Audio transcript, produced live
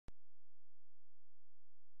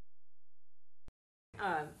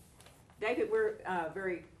David, we're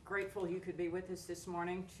very grateful you could be with us this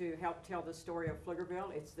morning to help tell the story of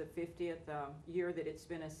Pflugerville. It's the 50th year that it's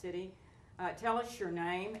been a city. Tell us your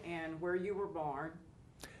name and where you were born.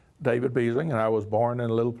 David Buesing, and I was born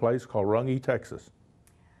in a little place called Runge, Texas.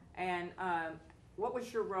 And what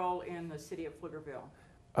was your role in the city of Pflugerville?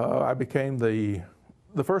 I became the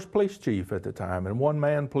first police chief at the time in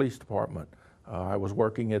one-man police department. I was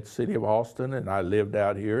working at the city of Austin, and I lived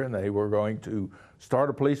out here, and they were going to start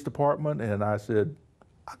a police department, and I said,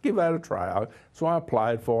 I'll give that a try. So I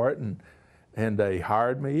applied for it, and they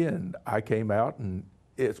hired me, and I came out, and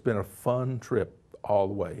it's been a fun trip all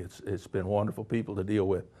the way. It's been wonderful people to deal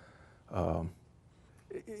with.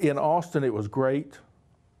 In Austin, it was great,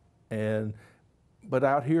 but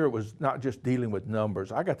out here, it was not just dealing with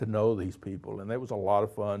numbers. I got to know these people, and it was a lot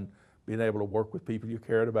of fun being able to work with people you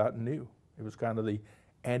cared about and knew. It was kind of the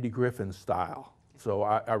Andy Griffin style. So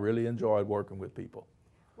I really enjoyed working with people.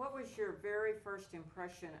 What was your very first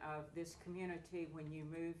impression of this community when you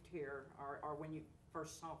moved here, or when you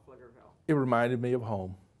first saw Pflugerville? It reminded me of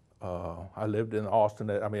home. I lived in Austin.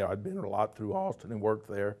 I mean, I'd been a lot through Austin and worked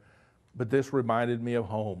there. But this reminded me of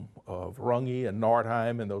home, of Runge and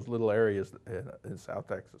Nordheim and those little areas in South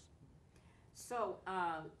Texas. So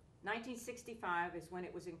 1965 is when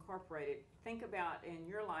it was incorporated. Think about in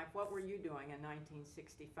your life, what were you doing in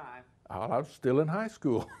 1965? I was still in high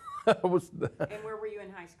school. And where were you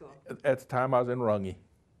in high school? At the time, I was in Runge.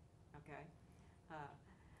 Okay.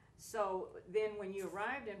 So then when you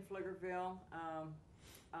arrived in Pflugerville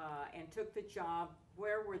and took the job,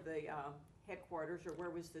 where were the headquarters, or where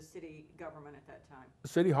was the city government at that time?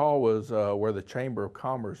 City Hall was where the Chamber of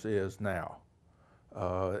Commerce is now.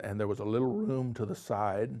 And there was a little room to the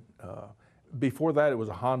side. Before that, it was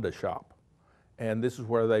a Honda shop. And this is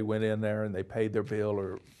where they went in there and they paid their bill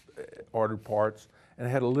or ordered parts. And it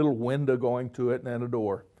had a little window going to it and then a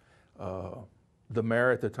door. The mayor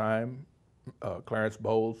at the time, Clarence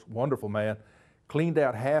Bowles, wonderful man, cleaned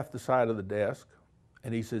out half the side of the desk.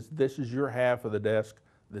 And he says, this is your half of the desk,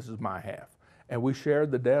 this is my half. And we shared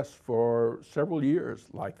the desk for several years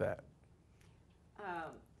like that.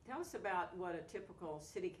 Tell us about what a typical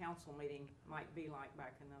city council meeting might be like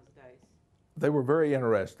back in those days. They were very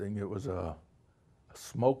interesting. It was a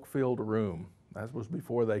smoke-filled room. That was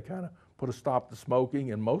before they kind of put a stop to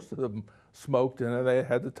smoking, and most of them smoked, and they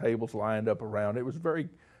had the tables lined up around. It was very,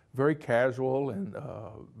 very casual and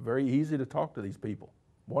very easy to talk to these people.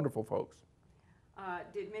 Wonderful folks.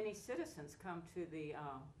 Did many citizens come to the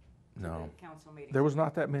council meetings? There was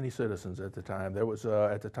not that many citizens at the time. There was,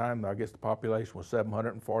 at the time, I guess the population was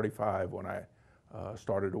 745 when I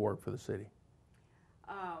started to work for the city.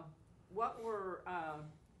 What were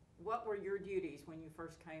your duties when you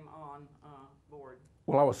first came on board?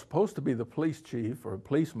 Well, I was supposed to be the police chief or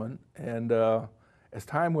policeman, and as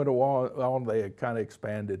time went on, they had kind of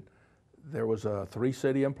expanded. There was 3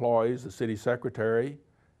 city employees, the city secretary,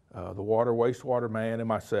 the water wastewater man, and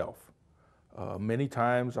myself. Many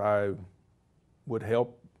times I would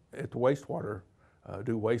help at the wastewater,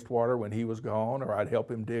 do wastewater when he was gone, or I'd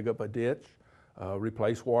help him dig up a ditch,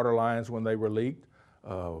 replace water lines when they were leaked.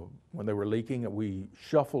 When they were leaking, we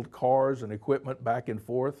shuffled cars and equipment back and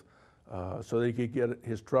forth so that he could get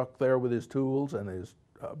his truck there with his tools and his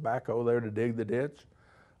backhoe there to dig the ditch.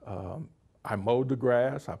 I mowed the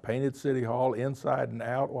grass, I painted City Hall inside and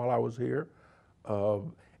out while I was here.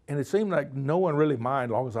 And it seemed like no one really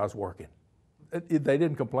minded as long as I was working. They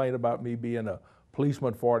didn't complain about me being a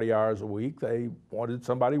policeman 40 hours a week. They wanted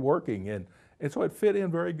somebody working, and so it fit in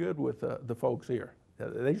very good with the folks here.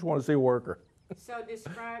 They just want to see a worker. So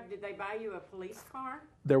did they buy you a police car?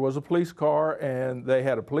 There was a police car, and they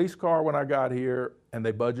had a police car when I got here, and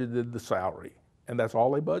they budgeted the salary, and that's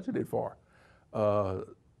all they budgeted for.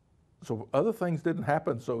 So other things didn't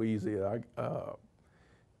happen so easy.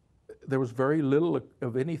 There was very little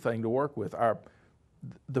of anything to work with.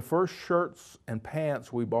 The first shirts and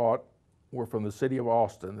pants we bought were from the city of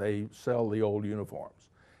Austin. They sell the old uniforms.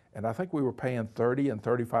 And I think we were paying 30 and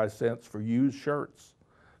 35 cents for used shirts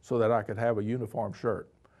so that I could have a uniform shirt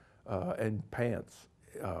and pants.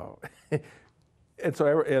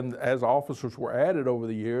 And as officers were added over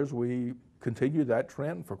the years, we continued that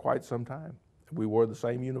trend for quite some time. We wore the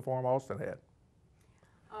same uniform Austin had.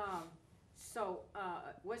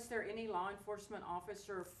 Was there any law enforcement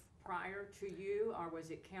officer prior to you, or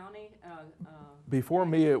was it county? Before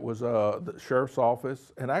me, it was the sheriff's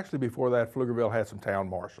office, and actually before that, Pflugerville had some town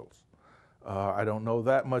marshals. I don't know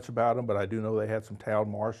that much about them, but I do know they had some town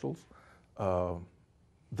marshals.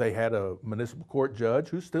 They had a municipal court judge,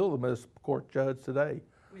 who's still the municipal court judge today,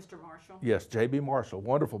 Mr. Marshall? Yes, J.B. Marshall,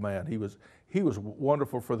 wonderful man. He was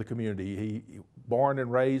wonderful for the community. He born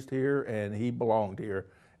and raised here, and he belonged here,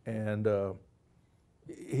 and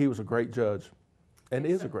he was a great judge, and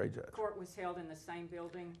is a great judge. Court was held in the same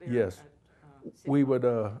building there? Yes. City We Hall? would,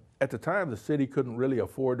 at the time, the city couldn't really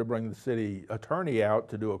afford to bring the city attorney out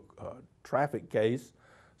to do a traffic case,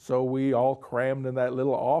 so we all crammed in that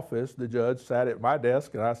little office. The judge sat at my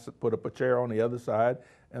desk, and I put up a chair on the other side,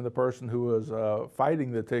 and the person who was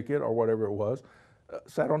fighting the ticket or whatever it was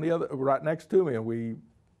sat on the other, right next to me, and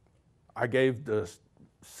I gave the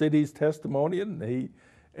city's testimony,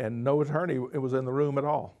 and no attorney was in the room at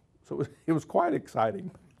all. So it was quite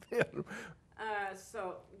exciting.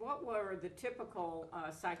 So what were the typical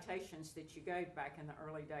citations that you gave back in the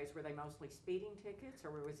early days? Were they mostly speeding tickets,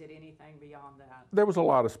 or was it anything beyond that? There was a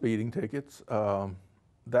lot of speeding tickets.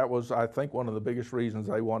 That was, I think, one of the biggest reasons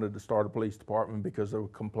they wanted to start a police department, because there were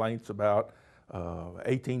complaints about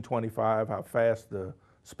 1825, how fast the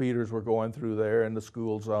speeders were going through there in the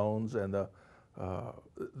school zones, and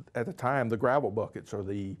at the time, the gravel buckets or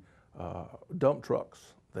the dump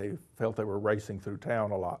trucks. They felt they were racing through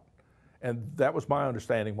town a lot. And that was my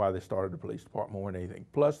understanding why they started the police department more than anything.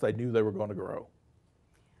 Plus, they knew they were going to grow.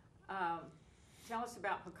 Tell us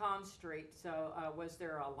about Pecan Street. So was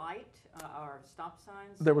there a light or stop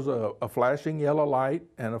signs? There was a flashing yellow light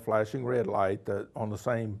and a flashing red light on the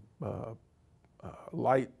same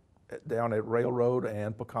light down at Railroad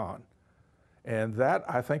and Pecan. And that,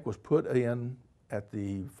 I think, was put in at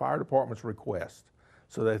the fire department's request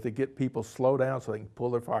so that they get people slow down so they can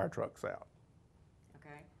pull their fire trucks out.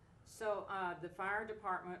 Okay. So the fire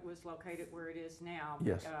department was located where it is now.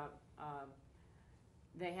 Yes.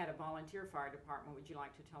 They had a volunteer fire department. Would you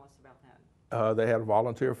like to tell us about that? They had a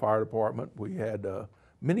volunteer fire department. We had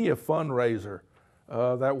many a fundraiser.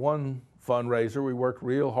 That one fundraiser, we worked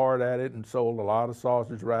real hard at it and sold a lot of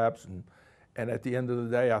sausage wraps, and at the end of the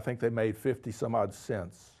day, I think they made 50 some odd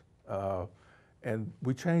cents. And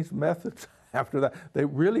we changed methods after that. They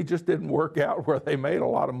really just didn't work out where they made a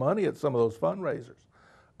lot of money at some of those fundraisers.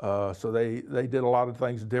 So they did a lot of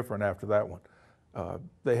things different after that one.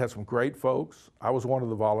 They had some great folks. I was one of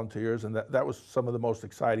the volunteers, and that was some of the most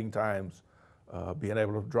exciting times, being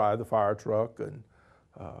able to drive the fire truck. And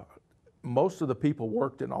most of the people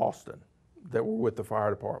worked in Austin that were with the fire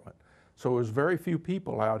department. So there was very few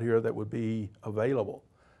people out here that would be available.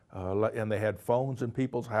 And they had phones in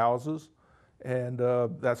people's houses, and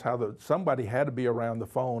that's how somebody had to be around the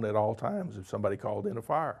phone at all times if somebody called in a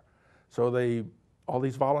fire. So all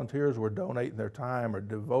these volunteers were donating their time or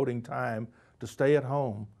devoting time to stay at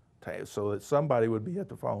home so that somebody would be at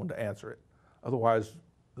the phone to answer it. Otherwise,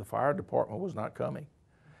 the fire department was not coming.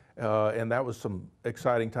 And that was some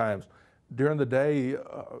exciting times. During the day,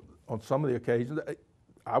 on some of the occasions,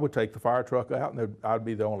 I would take the fire truck out, and I'd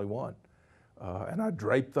be the only one. And I'd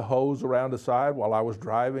drape the hose around the side while I was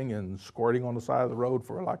driving and squirting on the side of the road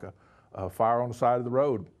for like a fire on the side of the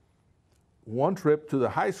road. One trip to the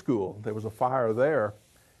high school, there was a fire there,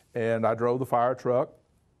 and I drove the fire truck.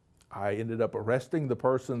 I ended up arresting the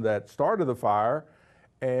person that started the fire,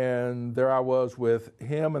 and there I was with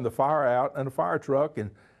him and the fire out and a fire truck, and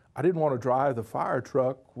I didn't want to drive the fire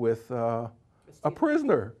truck with a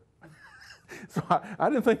prisoner. So I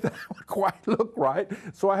didn't think that would quite look right,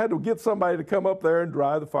 so I had to get somebody to come up there and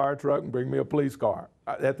drive the fire truck and bring me a police car.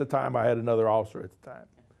 At the time, I had another officer at the time.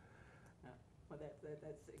 Well, that's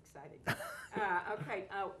exciting. Okay,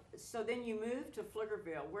 so then you moved to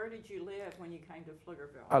Pflugerville. Where did you live when you came to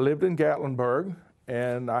Pflugerville? I lived in Gatlinburg,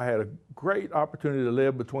 and I had a great opportunity to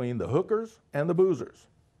live between the hookers and the boozers.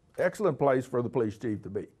 Excellent place for the police chief to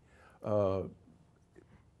be.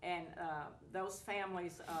 And those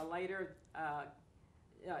families later,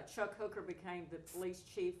 Chuck Hooker became the police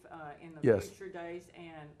chief in the Yes. future days,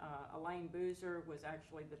 and Elaine Boozer was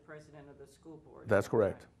actually the president of the school board. That's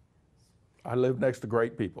correct. I lived next to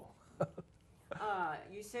great people.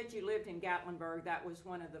 You said you lived in Gatlinburg. That was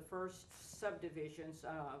one of the first subdivisions.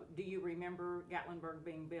 Do you remember Gatlinburg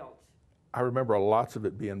being built? I remember lots of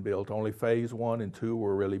it being built. Only phase 1 and 2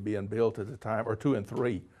 were really being built at the time, or 2 and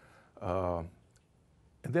 3.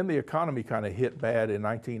 And then the economy kind of hit bad in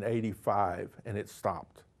 1985, and it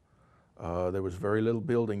stopped. There was very little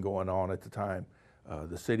building going on at the time.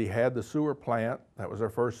 The city had the sewer plant. That was our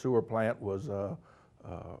first sewer plant, was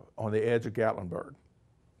on the edge of Gatlinburg.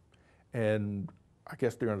 And I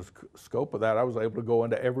guess during the scope of that, I was able to go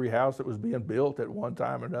into every house that was being built at one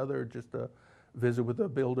time or another, just to visit with the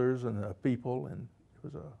builders and the people, and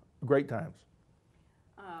it was great times.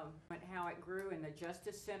 How it grew, and the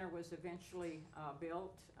Justice Center was eventually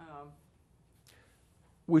built.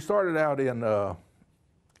 We started out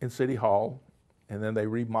in City Hall, and then they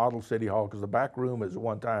remodeled City Hall because the back room at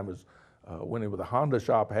one time was, when the Honda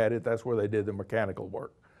shop had it, that's where they did the mechanical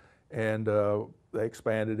work. And they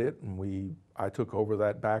expanded it, and I took over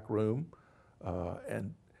that back room.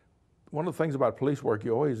 And one of the things about police work,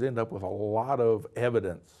 you always end up with a lot of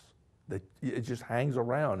evidence that it just hangs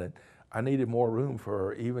around, and I needed more room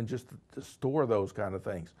for even just to store those kind of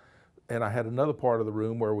things. And I had another part of the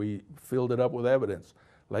room where we filled it up with evidence.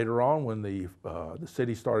 Later on, when the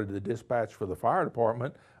city started to dispatch for the fire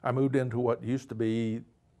department, I moved into what used to be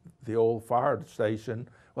the old fire station.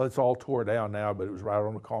 Well, it's all tore down now, but it was right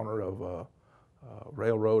on the corner of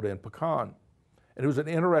Railroad and Pecan. And it was an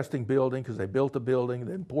interesting building because they built the building,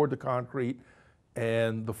 then poured the concrete,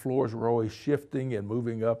 and the floors were always shifting and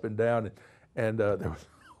moving up and down, and there was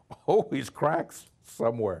always cracks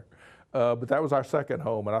somewhere. But that was our second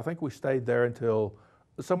home, and I think we stayed there until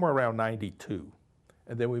somewhere around '92.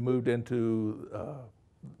 And then we moved into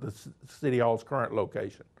the City Hall's current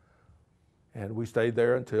location. And we stayed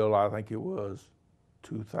there until I think it was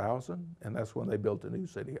 2000, and that's when they built a new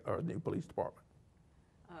new police department.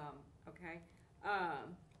 Okay.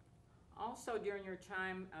 Also, during your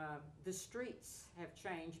time, the streets have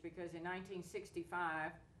changed because in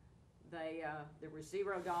 1965, there were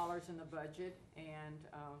 $0 in the budget, and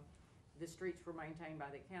the streets were maintained by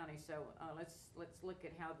the county. So let's look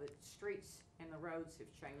at how the streets and the roads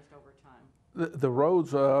have changed over time. The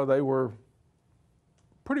roads, they were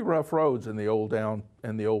pretty rough roads in the old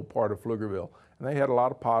part of Pflugerville, and they had a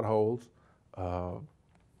lot of potholes,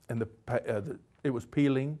 and it was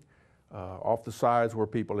peeling off the sides where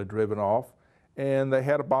people had driven off, and they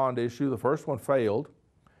had a bond issue. The first one failed,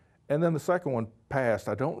 and then the second one passed.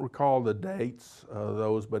 I don't recall the dates of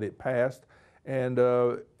those, but it passed, and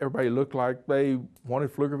everybody looked like they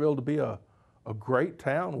wanted Pflugerville to be a great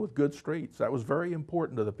town with good streets. That was very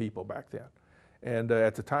important to the people back then. And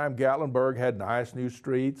at the time, Gatlinburg had nice new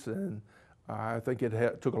streets, and I think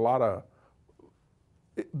it took a lot of,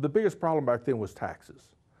 the biggest problem back then was taxes.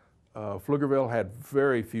 Pflugerville had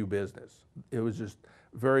very few business. It was just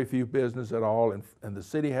very few business at all, and the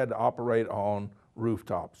city had to operate on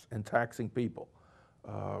rooftops and taxing people.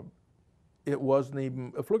 It wasn't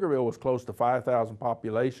even, Pflugerville was close to 5,000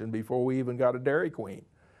 population before we even got a Dairy Queen.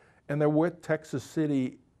 And Texas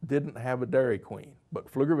City didn't have a Dairy Queen,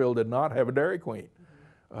 but Pflugerville did not have a Dairy Queen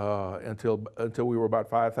until we were about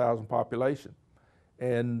 5,000 population.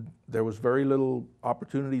 And there was very little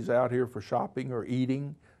opportunities out here for shopping or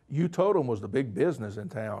eating. Totem was the big business in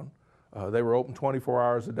town. They were open 24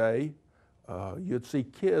 hours a day. You'd see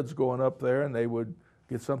kids going up there, and they would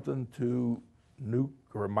get something to nuke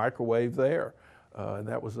or microwave there. And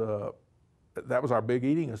that was our big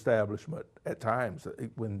eating establishment at times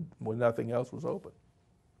when nothing else was open.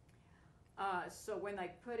 So when they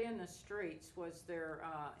put in the streets, was there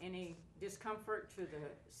any discomfort to the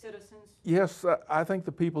citizens? Yes, I think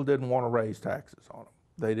the people didn't want to raise taxes on them.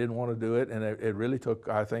 They didn't want to do it, and it really took,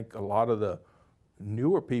 I think, a lot of the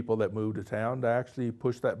newer people that moved to town to actually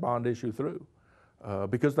push that bond issue through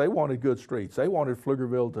because they wanted good streets. They wanted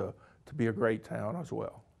Pflugerville to be a great town as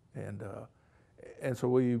well. And so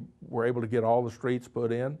we were able to get all the streets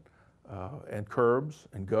put in and curbs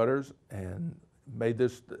and gutters, and made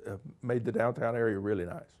the downtown area really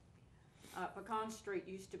nice. Pecan Street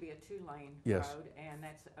used to be a two-lane Yes. road, and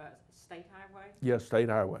that's a state highway? Yes, state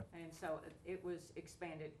highway. And so it was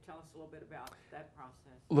expanded. Tell us a little bit about that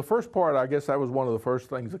process. Well, the first part, I guess that was one of the first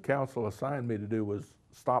things the council assigned me to do, was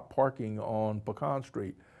stop parking on Pecan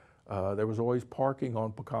Street. There was always parking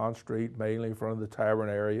on Pecan Street, mainly in front of the tavern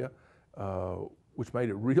area, which made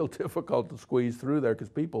it real difficult to squeeze through there because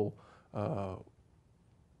people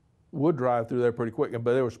would drive through there pretty quick.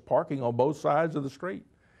 But there was parking on both sides of the street.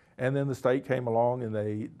 And then the state came along and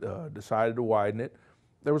they decided to widen it.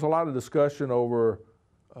 There was a lot of discussion over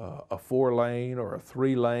a 4-lane or a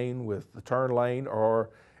 3-lane with the turn lane,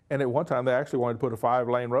 and at one time they actually wanted to put a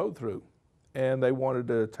 5-lane road through. And they wanted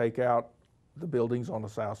to take out the buildings on the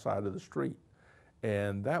south side of the street.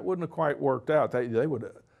 And that wouldn't have quite worked out. They would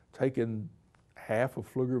have taken half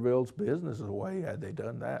of Pflugerville's businesses away had they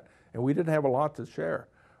done that. And we didn't have a lot to share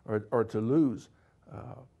or to lose.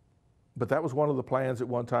 But that was one of the plans at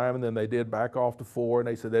one time, and then they did back off to 4, and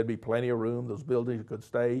they said there'd be plenty of room, those buildings could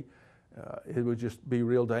stay. It would just be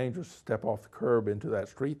real dangerous to step off the curb into that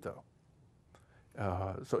street though.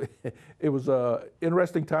 So it was an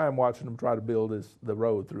interesting time watching them try to build the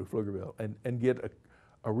road through Pflugerville and get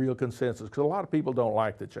a real consensus, because a lot of people don't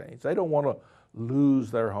like the change. They don't want to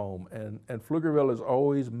lose their home, and Pflugerville has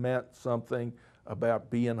always meant something about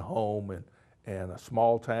being home and a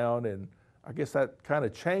small town, and I guess that kind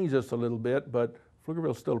of changed us a little bit, but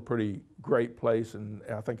Pflugerville's still a pretty great place, and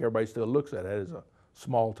I think everybody still looks at it as a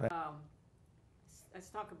small town. Let's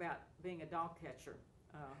talk about being a dog catcher.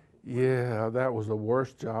 Yeah, that was the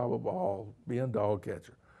worst job of all, being dog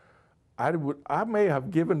catcher. I may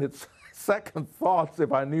have given it second thoughts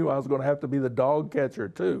if I knew I was going to have to be the dog catcher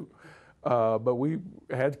too. But we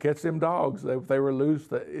had to catch them dogs. If they were loose,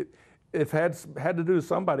 it had to do,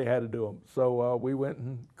 somebody had to do them. So we went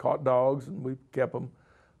and caught dogs, and we kept them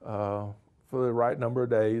for the right number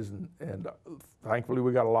of days. And thankfully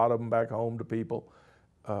we got a lot of them back home to people.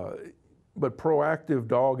 But proactive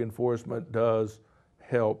dog enforcement does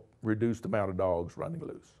help reduce the amount of dogs running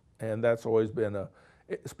loose. And that's always been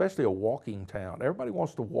especially a walking town. Everybody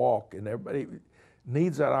wants to walk, and everybody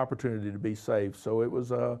needs that opportunity to be safe. So it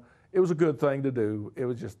was a good thing to do. It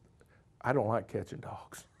was just, I don't like catching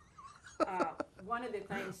dogs. One of the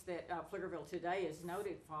things that Pflugerville today is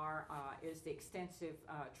noted for is the extensive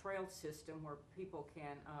trail system where people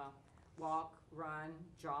can walk, run,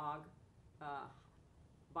 jog,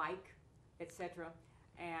 bike, etc.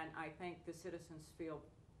 And I think the citizens feel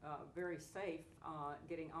very safe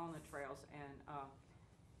getting on the trails, and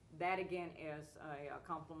that again is a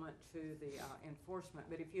compliment to the enforcement.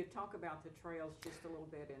 But if you talk about the trails just a little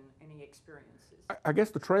bit and any experiences. I guess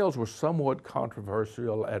the trails were somewhat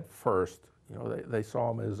controversial at first. You know, they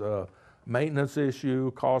saw them as a maintenance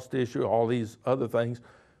issue, cost issue, all these other things.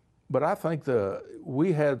 But I think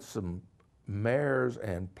we had some mayors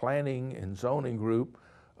and planning and zoning group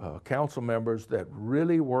council members that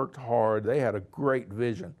really worked hard. They had a great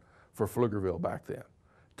vision for Pflugerville back then,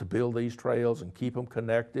 to build these trails and keep them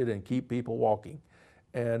connected and keep people walking.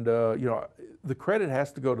 And you know, the credit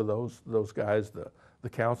has to go to those guys, the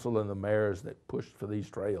council and the mayors that pushed for these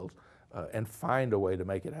trails and find a way to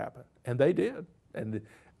make it happen. And they did, and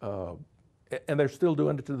they're still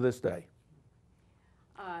doing it to this day.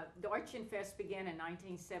 Deutschenfest began in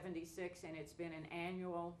 1976, and it's been an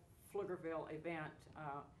annual Pflugerville event.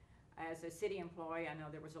 As a city employee, I know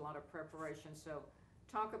there was a lot of preparation, so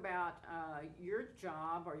talk about your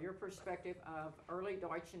job or your perspective of early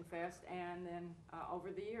Deutschenfest, and then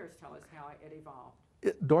over the years, tell us how it evolved.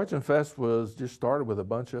 Deutschenfest was just started with a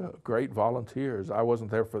bunch of great volunteers. I wasn't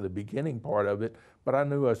there for the beginning part of it, but I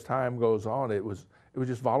knew as time goes on, it was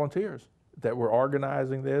just volunteers that were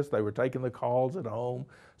organizing this. They were taking the calls at home,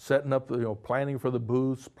 setting up, planning for the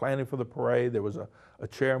booths, planning for the parade. There was a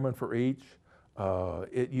chairman for each.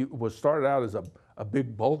 It was started out as a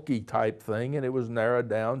big bulky type thing, and it was narrowed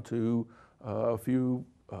down to a few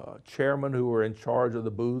chairmen who were in charge of the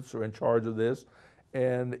booths or in charge of this,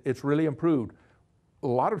 and it's really improved. A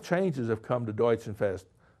lot of changes have come to Deutschenfest.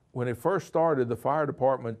 When it first started, the fire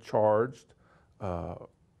department charged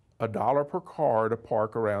 $1 per car to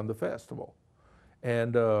park around the festival,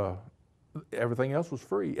 and everything else was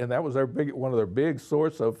free. And that was one of their big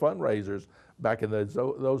source of fundraisers back in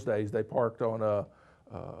those days. They parked on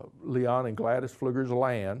Leon and Gladys Pfluger's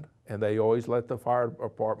land, and they always let the fire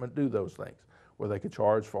department do those things where they could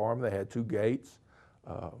charge for them. They had 2 gates.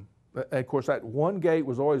 And of course, that one gate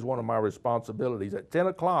was always one of my responsibilities. At 10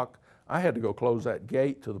 o'clock, I had to go close that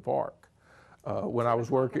gate to the park. When I was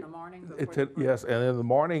working, in the morning yes, and in the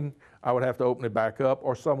morning I would have to open it back up,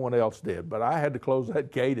 or someone else did. But I had to close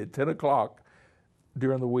that gate at 10 o'clock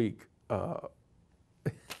during the week,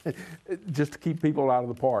 just to keep people out of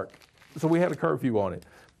the park. So we had a curfew on it.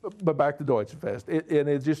 But back to Deutschenfest, and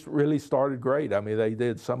it just really started great. I mean, they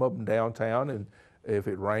did some of them downtown, and if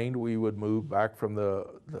it rained, we would move back from the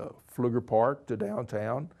Pfluger Park to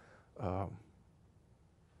downtown. And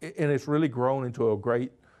it's really grown into a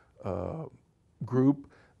great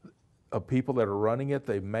group of people that are running it.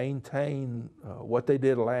 They maintain what they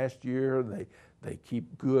did last year. They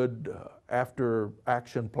keep good after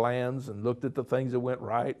action plans and looked at the things that went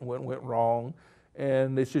right and what went wrong.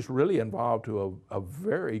 And it's just really involved to a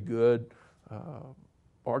very good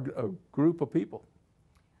group of people.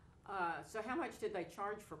 So how much did they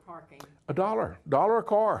charge for parking? $1 a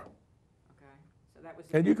car. Okay, so that was.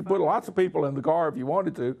 And you could put lots of people in the car if you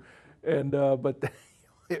wanted to, and but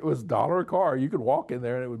it was $1 a car. You could walk in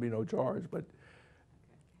there and it would be no charge. But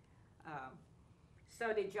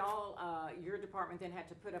so did y'all, your department then had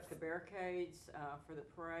to put up the barricades for the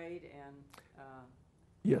parade and?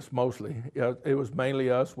 Yes, mostly. Yeah, it was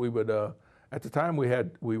mainly us. We would at the time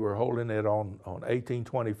we were holding it on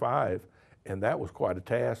 1825. And that was quite a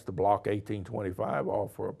task to block 1825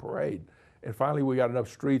 off for a parade. And finally, we got enough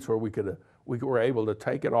streets where we were able to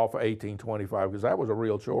take it off of 1825, because that was a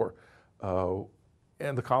real chore.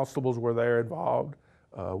 And the constables were there involved.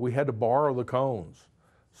 We had to borrow the cones.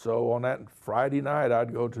 So on that Friday night,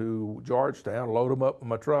 I'd go to Georgetown, load them up in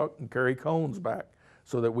my truck, and carry cones back.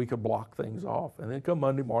 so that we could block things off. And then come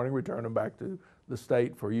Monday morning, return them back to the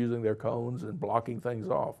state for using their cones and blocking things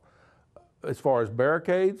off. As far as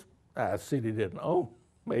barricades, the city didn't own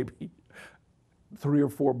maybe 3 or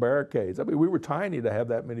 4 barricades. I mean, we were tiny to have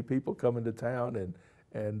that many people come into town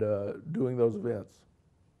and doing those events.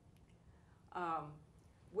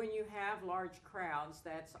 When you have large crowds,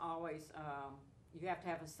 that's always, you have to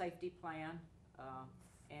have a safety plan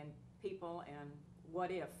and people and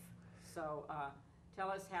what if. So tell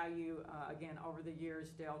us how you, again, over the years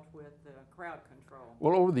dealt with crowd control.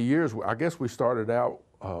 Well, over the years, I guess we started out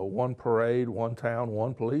 1 parade, 1 town,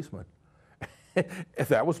 1 policeman.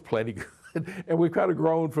 That was plenty good. And we've kind of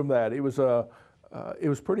grown from that. It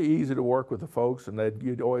was pretty easy to work with the folks, and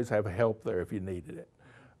you'd always have help there if you needed it.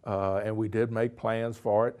 And we did make plans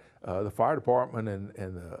for it. The fire department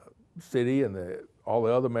and the city and all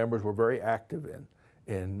the other members were very active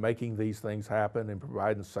in making these things happen and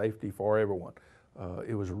providing safety for everyone.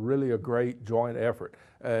 It was really a great joint effort.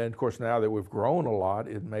 And of course, now that we've grown a lot,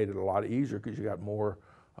 it made it a lot easier because you got more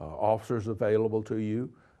officers available to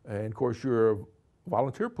you. And of course, your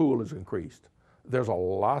volunteer pool has increased. There's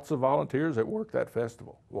lots of volunteers that work that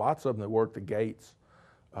festival, lots of them that work the gates.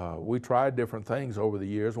 We tried different things over the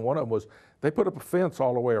years, and one of them was they put up a fence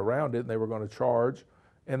all the way around it, and they were going to charge,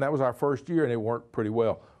 and that was our first year, and it worked pretty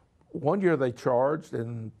well. One year they charged,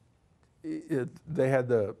 and they had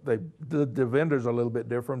the vendors a little bit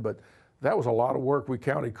different, but that was a lot of work. We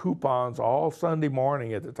counted coupons all Sunday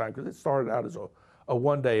morning at the time because it started out as a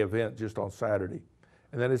one-day event just on Saturday,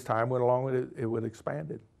 and then as time went along, it would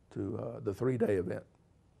expanded to the 3-day event.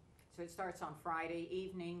 So it starts on Friday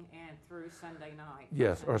evening and through Sunday night?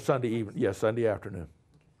 Yes, or Sunday evening. Yes, Sunday afternoon.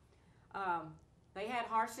 They had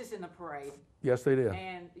horses in the parade. Yes, they did.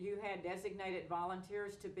 And you had designated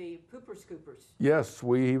volunteers to be pooper scoopers. Yes,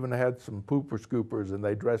 we even had some pooper scoopers, and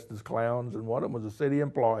they dressed as clowns, and one of them was a city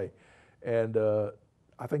employee. And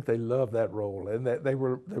I think they loved that role, and they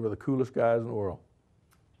were the coolest guys in the world.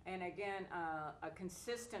 And again, a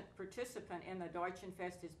consistent participant in the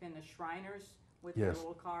Deutschenfest has been the Shriners with their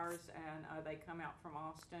little cars, and they come out from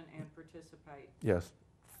Austin and participate. Yes,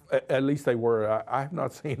 at least they were. I have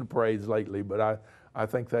not seen parades lately, but I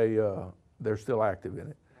think they're still active in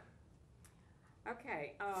it.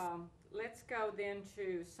 Okay, let's go then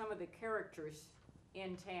to some of the characters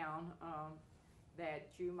in town that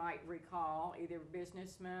you might recall, either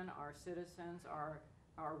businessmen or citizens or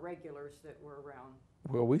regulars that were around.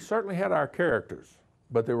 Well, we certainly had our characters,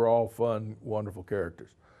 but they were all fun, wonderful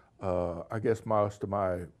characters. I guess most of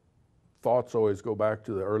my thoughts always go back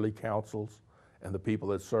to the early councils and the people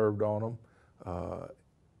that served on them.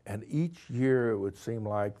 And each year it would seem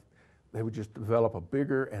like they would just develop a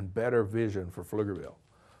bigger and better vision for Pflugerville.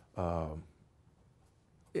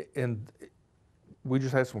 And we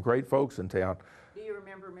just had some great folks in town. Do you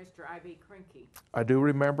remember Mr. I.B. Krinke? I do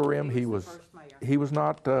remember him. He was the first mayor. He was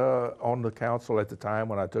not on the council at the time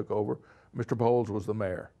when I took over. Mr. Bowles was the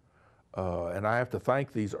mayor. And I have to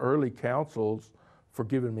thank these early councils for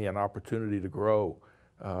giving me an opportunity to grow.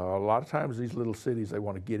 A lot of times these little cities, they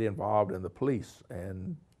want to get involved in the police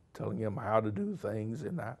and telling them how to do things,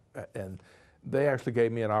 and they actually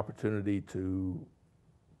gave me an opportunity to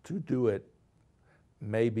do it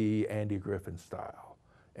maybe Andy Griffin style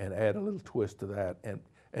and add a little twist to that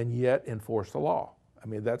and yet enforce the law. I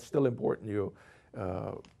mean, that's still important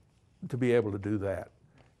to be able to do that.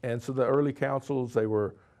 And so the early councils,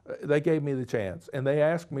 they gave me the chance, and they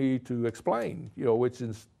asked me to explain, which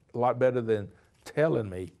is a lot better than telling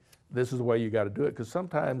me this is the way you got to do it, because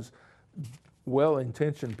sometimes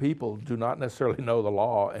well-intentioned people do not necessarily know the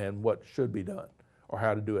law and what should be done or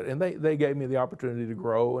how to do it. And they gave me the opportunity to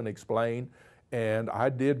grow and explain, and I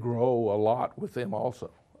did grow a lot with them also.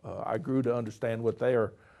 I grew to understand what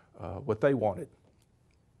they wanted.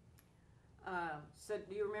 So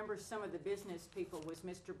do you remember some of the business people? Was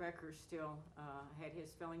Mr. Becker still had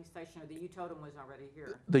his filling station, or the U-Totem was already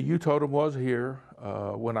here? The U-Totem was here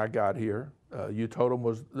when I got here. U-Totem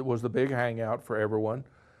was the big hangout for everyone.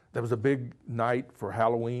 There was a big night for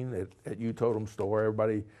Halloween at U-Totem store.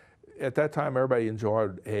 At that time, everybody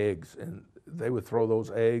enjoyed eggs, and they would throw those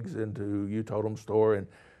eggs into U-Totem store, and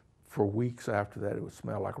for weeks after that, it would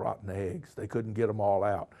smell like rotten eggs. They couldn't get them all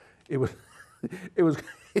out. It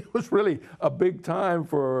was really a big time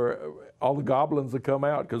for all the goblins to come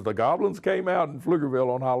out, because the goblins came out in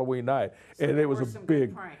Pflugerville on Halloween night, so and it was a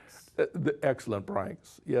big pranks. Excellent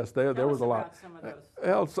pranks. Yes, there was a lot. Some of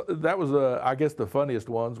those. That was I guess the funniest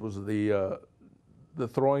ones was the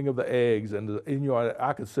throwing of the eggs, and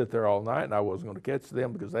I could sit there all night and I wasn't going to catch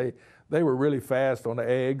them because they were really fast on the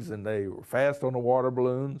eggs and they were fast on the water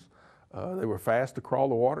balloons. They were fast to crawl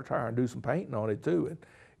the water tower and do some painting on it too. And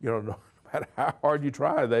no matter how hard you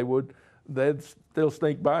try, they'd still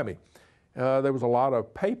sneak by me. There was a lot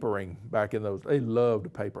of papering back in those. They loved to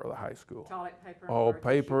paper the high school. Toilet paper. Oh,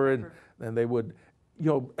 paper, and they would,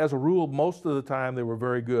 as a rule, most of the time they were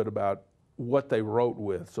very good about what they wrote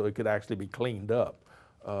with, so it could actually be cleaned up.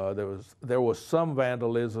 There was some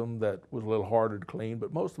vandalism that was a little harder to clean,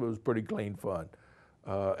 but most of it was pretty clean fun.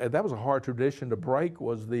 And that was a hard tradition to break,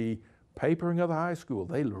 was the papering of the high school.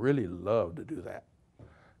 They really loved to do that.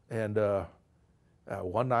 And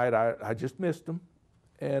one night I just missed them,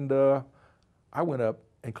 and I went up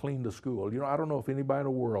and cleaned the school. I don't know if anybody in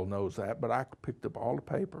the world knows that, but I picked up all the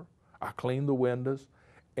paper, I cleaned the windows,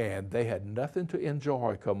 and they had nothing to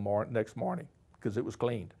enjoy come next morning because it was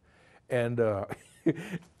cleaned. And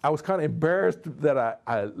I was kind of embarrassed that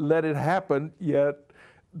I let it happen, yet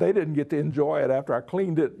they didn't get to enjoy it after I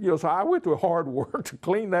cleaned it. So I went to hard work to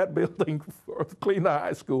clean that building, or clean the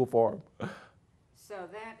high school for them. So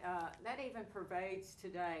that even pervades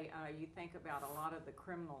today. You think about a lot of the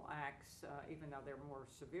criminal acts, even though they're more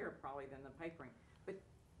severe probably than the papering. But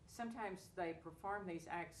sometimes they perform these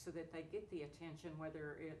acts so that they get the attention,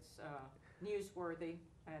 whether it's newsworthy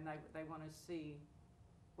and they want to see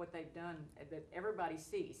what they've done that everybody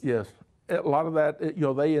sees. Yes. A lot of that,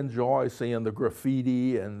 they enjoy seeing the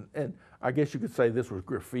graffiti, and I guess you could say this was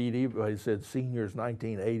graffiti, but it said Seniors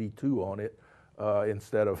 1982 on it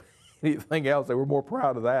instead of anything else. They were more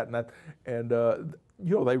proud of that, and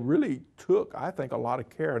they really took, I think, a lot of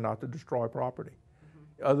care not to destroy property,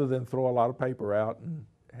 other than throw a lot of paper out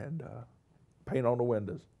and paint on the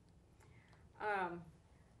windows.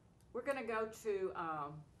 We're going to go to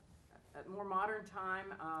a more modern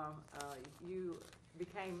time. You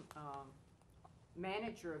became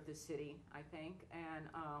manager of the city, I think, and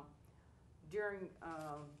during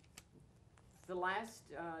the last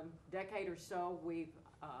decade or so, we've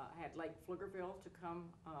had Lake Pflugerville to come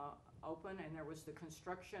open, and there was the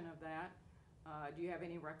construction of that. Do you have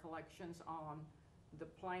any recollections on the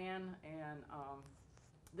plan and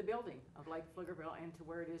the building of Lake Pflugerville and to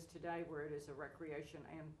where it is today, where it is a recreation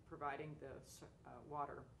and providing the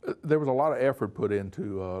water? There was a lot of effort put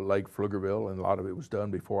into Lake Pflugerville, and a lot of it was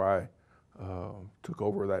done before I took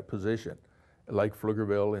over that position. Lake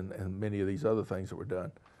Pflugerville and many of these other things that were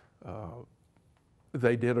done.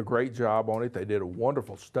 They did a great job on it. They did a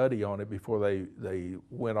wonderful study on it before they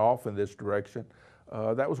went off in this direction.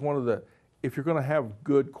 That was one of the, if you're going to have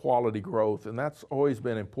good quality growth, and that's always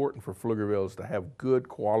been important for Pflugerville, is to have good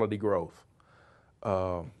quality growth.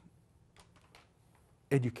 And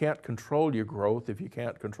you can't control your growth if you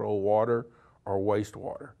can't control water or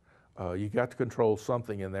wastewater. You got to control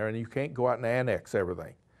something in there, and you can't go out and annex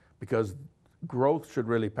everything, because growth should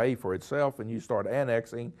really pay for itself, and you start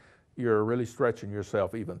annexing, you're really stretching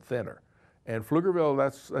yourself even thinner. And Pflugerville,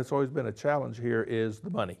 that's always been a challenge here, is the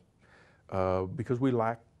money, because we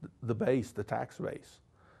lack the base, the tax base.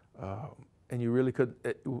 And you really could,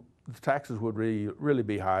 the taxes would really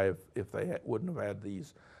be high if they wouldn't have had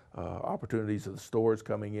these opportunities of the stores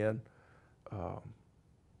coming in.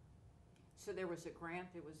 So there was a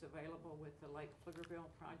grant that was available with the Lake Pflugerville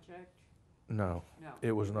project? No, No,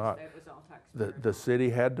 it was not. It was all taxpayer. The city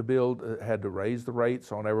had to raise the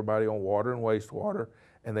rates on everybody on water and wastewater,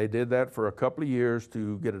 and they did that for a couple of years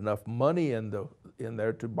to get enough money in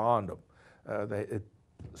there to bond them.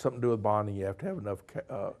 Something to do with bonding, you have to have enough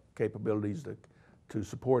capabilities to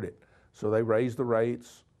support it. So they raised the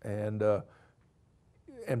rates and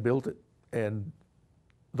built it. And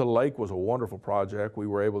the lake was a wonderful project. We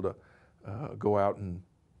were able to go out and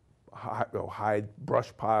hide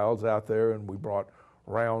brush piles out there, and we brought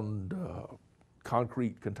round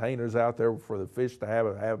concrete containers out there for the fish to have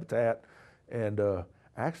a habitat. And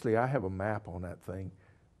actually, I have a map on that thing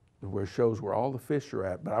where it shows where all the fish are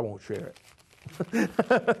at, but I won't share it.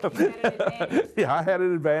 Yeah, I had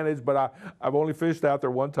an advantage, but I've only fished out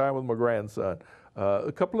there one time with my grandson.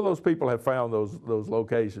 A couple of those people have found those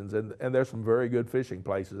locations, and there's some very good fishing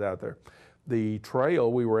places out there. The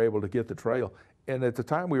trail, we were able to get the trail. And at the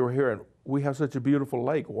time we were hearing, we have such a beautiful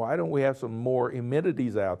lake, why don't we have some more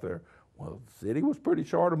amenities out there? Well, the city was pretty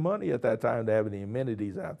short of money at that time to have any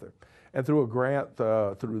amenities out there. And through a grant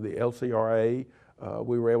through the LCRA,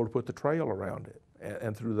 we were able to put the trail around it.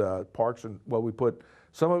 And through the parks, and well, we put,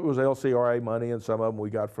 some of it was LCRA money, and some of them we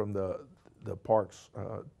got from the parks,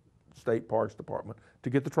 state parks department, to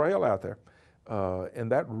get the trail out there.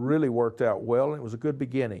 And that really worked out well, and it was a good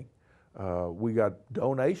beginning. We got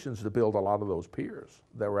donations to build a lot of those piers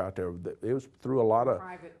that were out there. It was through a lot of,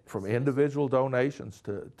 from individual donations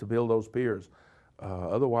to build those piers.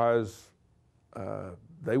 Otherwise,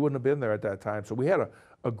 they wouldn't have been there at that time. So we had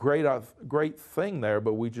a great thing there,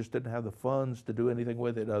 but we just didn't have the funds to do anything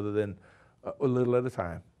with it other than a little at a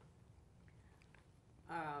time.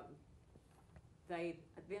 They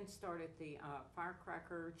then started the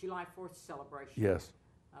firecracker July 4th celebration. Yes.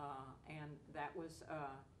 And that was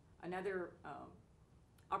another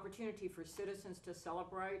opportunity for citizens to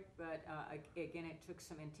celebrate, but again, it took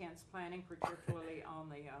some intense planning, particularly on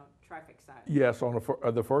the traffic side. Yes, on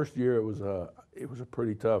the first year, it was a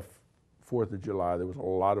pretty tough 4th of July. There was a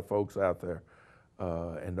lot of folks out there,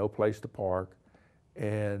 and no place to park,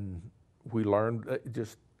 and we learned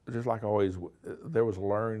just like always.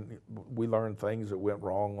 We learned things that went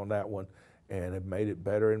wrong on that one, and it made it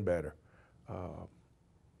better and better.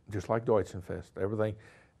 Just like Deutschenfest,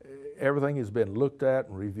 everything has been looked at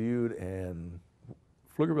and reviewed, and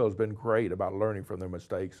Pflugerville has been great about learning from their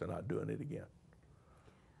mistakes and not doing it again.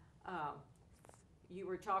 You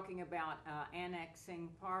were talking about annexing.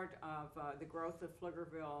 Part of the growth of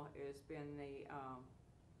Pflugerville has been the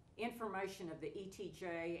information of the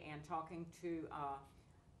ETJ and talking to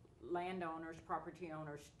landowners, property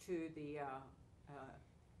owners, to the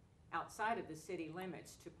outside of the city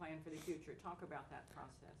limits to plan for the future. Talk about that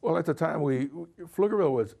process. Well, at the time,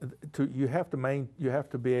 Pflugerville was you have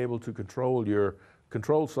to be able to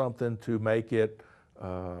control something to make it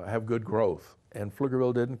have good growth. And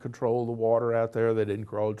Pflugerville didn't control the water out there. They didn't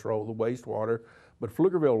control the wastewater. But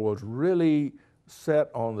Pflugerville was really set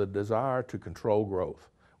on the desire to control growth.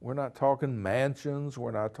 We're not talking mansions.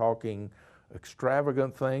 We're not talking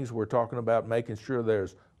extravagant things. We're talking about making sure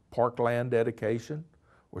there's parkland dedication.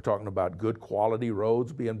 We're talking about good quality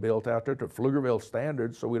roads being built out there to Pflugerville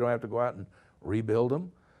standards, so we don't have to go out and rebuild them.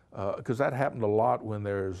 Because that happened a lot when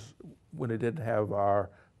it didn't have our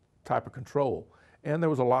type of control. And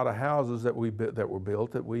there was a lot of houses that were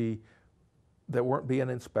built that weren't being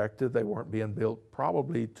inspected. They weren't being built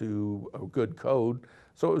probably to a good code.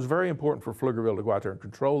 So it was very important for Pflugerville to go out there and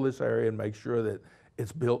control this area and make sure that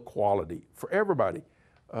it's built quality for everybody.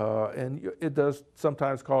 And it does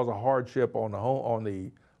sometimes cause a hardship on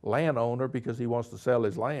the landowner because he wants to sell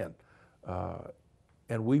his land.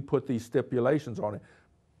 And we put these stipulations on it.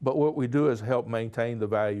 But what we do is help maintain the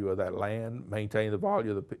value of that land, maintain the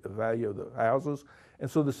value of the houses. And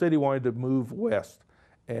so the city wanted to move west.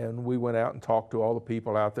 And we went out and talked to all the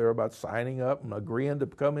people out there about signing up and agreeing to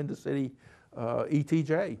come into city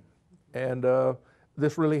ETJ. And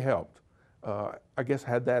this really helped. I guess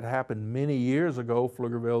had that happened many years ago,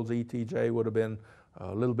 Pflugerville's ETJ would have been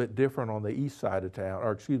a little bit different on the east side of town,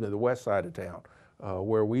 or excuse me, the west side of town,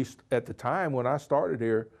 where at the time when I started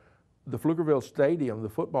here, the Pflugerville Stadium, the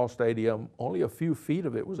football stadium, only a few feet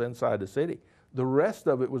of it was inside the city. The rest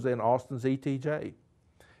of it was in Austin's ETJ.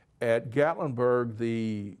 At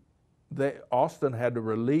Gatlinburg, Austin had to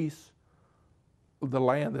release the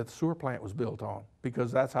land that the sewer plant was built on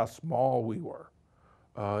because that's how small we were.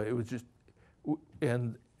 It was just,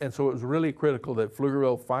 and so it was really critical that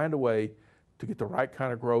Pflugerville find a way to get the right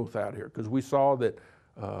kind of growth out here, because we saw that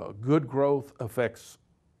good growth affects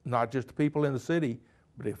not just the people in the city,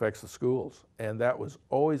 but it affects the schools. And that was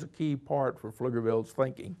always a key part for Pflugerville's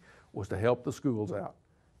thinking, was to help the schools out.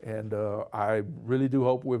 And I really do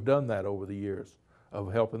hope we've done that over the years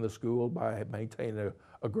of helping the school by maintaining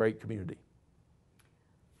a great community.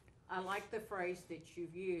 I like the phrase that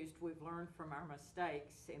you've used, we've learned from our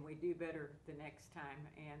mistakes and we do better the next time,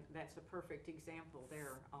 and that's a perfect example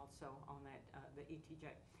there also on that, the ETJ.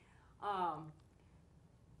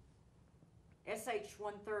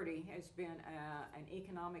 SH-130 has been an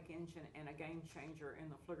economic engine and a game changer in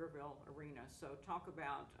the Pflugerville arena. So talk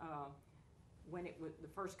about when it was the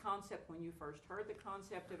first concept, when you first heard the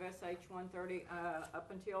concept of SH-130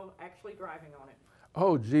 up until actually driving on it.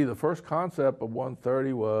 Oh, gee, the first concept of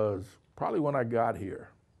 130 was probably when I got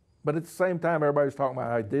here. But at the same time, everybody was talking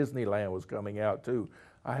about how Disneyland was coming out too.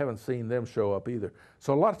 I haven't seen them show up either.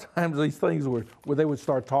 So a lot of times these things were where they would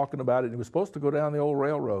start talking about it, and it was supposed to go down the old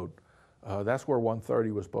railroad. That's where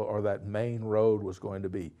 130 was, or that main road was going to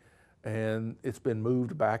be. And it's been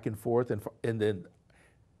moved back and forth, and then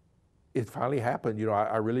it finally happened. You know,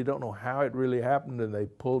 I really don't know how it really happened, and they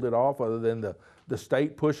pulled it off other than the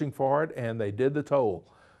state pushing for it, and they did the toll.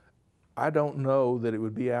 I don't know that it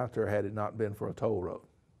would be out there had it not been for a toll road.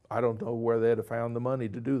 I don't know where they'd have found the money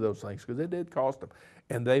to do those things, because it did cost them.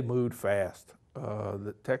 And they moved fast.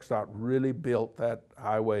 The TxDOT really built that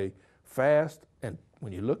highway fast, and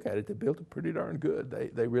when you look at it, they built it pretty darn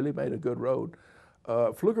good. They really made a good road.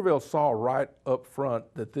 Pflugerville saw right up front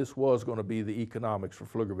that this was going to be the economics for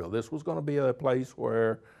Pflugerville. This was going to be a place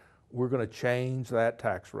where we're going to change that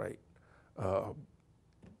tax rate.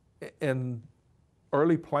 And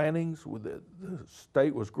early plannings with the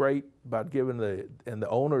state was great about giving and the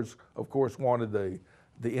owners, of course, wanted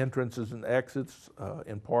the entrances and exits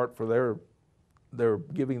in part for their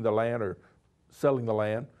giving the land or selling the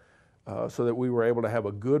land, so that we were able to have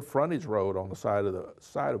a good frontage road on the side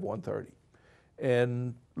of 130.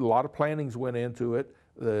 And a lot of plannings went into it.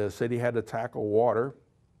 The city had to tackle water.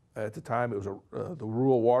 At the time, it was the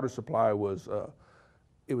rural water supply was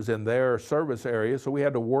it was in their service area, so we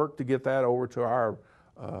had to work to get that over to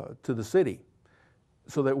to the city,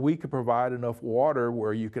 so that we could provide enough water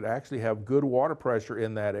where you could actually have good water pressure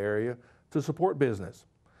in that area to support business.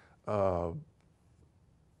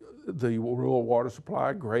 The rural water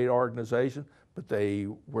supply, great organization, but they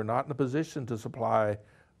were not in a position to supply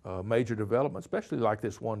major development, especially like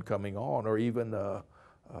this one coming on, or even the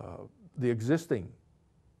existing.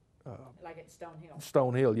 Like at Stonehill.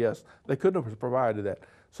 Stonehill, yes. They couldn't have provided that.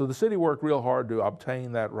 So the city worked real hard to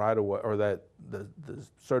obtain that right away, or the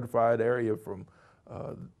certified area from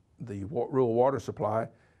the rural water supply,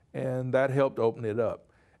 and that helped open it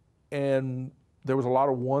up. And there was a lot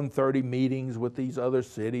of 130 meetings with these other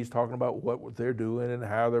cities talking about what they're doing and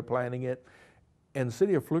how they're planning it. And the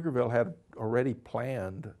city of Pflugerville had already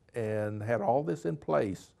planned and had all this in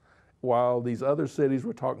place while these other cities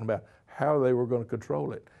were talking about how they were going to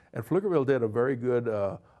control it. And Pflugerville did a very good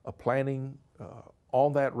planning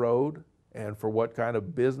on that road, and for what kind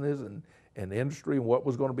of business and industry and what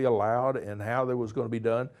was going to be allowed and how that was going to be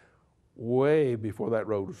done way before that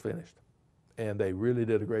road was finished. And they really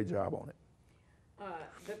did a great job on it.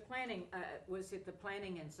 The planning, was it the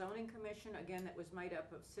Planning and Zoning Commission, again, that was made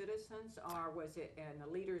up of citizens, or was it and the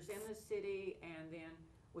leaders in the city, and then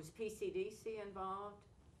was PCDC involved?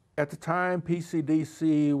 At the time,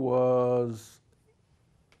 PCDC was,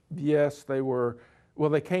 yes, they were,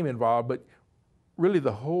 well, they came involved, but really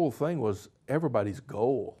the whole thing was everybody's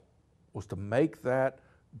goal was to make that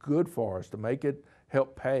good for us, to make it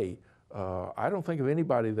help pay. I don't think of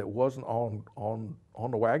anybody that wasn't on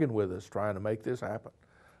the wagon with us trying to make this happen.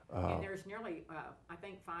 And there's nearly, I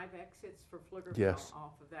think, 5 exits for Pflugerville yes.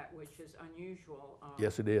 off of that, which is unusual.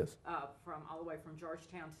 Yes, it is. From all the way from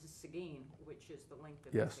Georgetown to Seguin, which is the length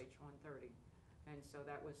of yes. SH 130. And so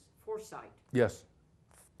that was foresight. Yes.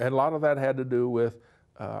 And a lot of that had to do with,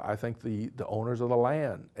 I think, the owners of the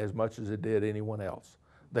land as much as it did anyone else.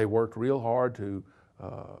 They worked real hard to,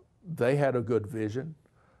 they had a good vision.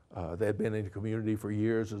 They had been in the community for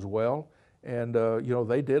years as well. And you know,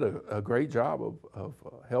 they did a great job of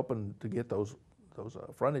helping to get those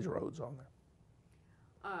frontage roads on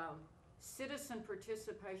there. Citizen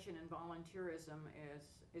participation and volunteerism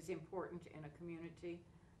is important in a community,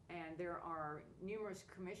 and there are numerous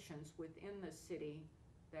commissions within the city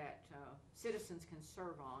that citizens can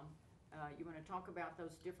serve on. You want to talk about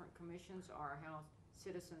those different commissions, or how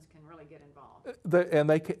citizens can really get involved?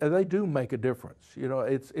 They do make a difference. You know,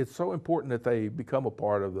 it's so important that they become a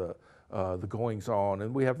part of the goings on.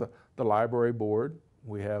 And we have the library board.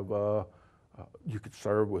 We have you could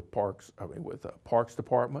serve with parks. I mean, with Parks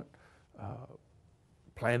Department,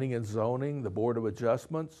 Planning and Zoning, the Board of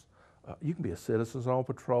Adjustments. You can be a Citizens on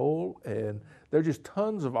Patrol, and there are just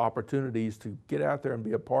tons of opportunities to get out there and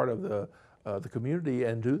be a part of the community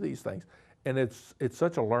and do these things. And it's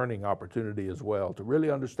such a learning opportunity as well to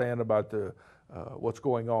really understand about what's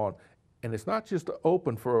going on. And it's not just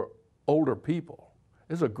open for older people.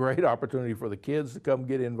 It's a great opportunity for the kids to come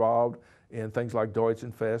get involved in things like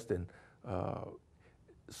Deutschenfest and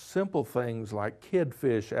simple things like kid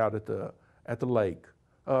fish out at the lake.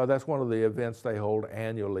 That's one of the events they hold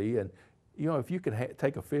annually. And you know, if you can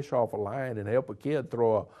take a fish off a line and help a kid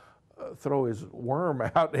throw his worm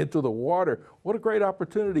out into the water, what a great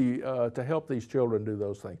opportunity to help these children do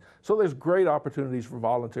those things. So there's great opportunities for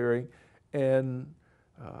volunteering, and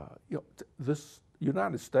you know, this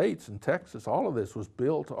United States and Texas, all of this was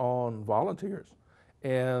built on volunteers,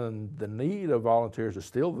 and the need of volunteers is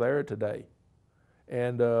still there today.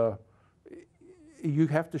 And you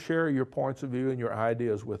have to share your points of view and your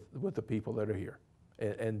ideas with the people that are here,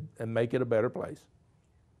 and make it a better place.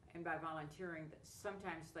 And by volunteering,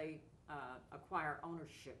 sometimes they acquire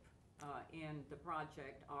ownership in the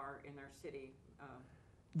project or in their city.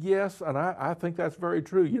 Yes, and I think that's very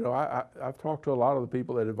true. You know, I've talked to a lot of the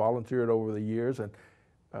people that have volunteered over the years, and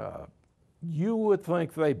you would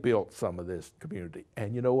think they built some of this community.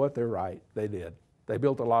 And you know what? They're right. They did. They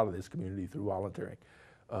built a lot of this community through volunteering.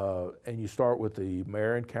 And you start with the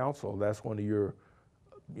mayor and council. That's one of your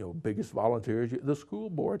biggest volunteers. The school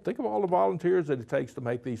board. Think of all the volunteers that it takes to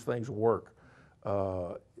make these things work.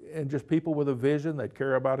 And just people with a vision that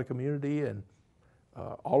care about a community, and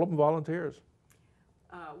all of them volunteers.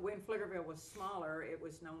 when Pflugerville was smaller, it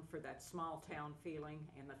was known for that small town feeling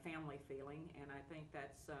and the family feeling, and I think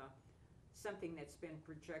that's something that's been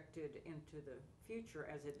projected into the future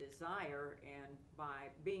as a desire, and by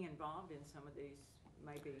being involved in some of these,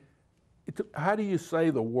 maybe. How do you say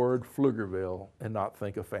the word Pflugerville and not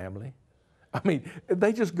think of family? I mean,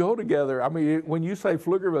 they just go together. I mean, when you say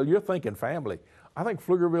Pflugerville, you're thinking family. I think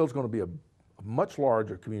Pflugerville is going to be a much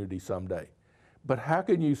larger community someday. But how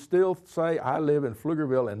can you still say, I live in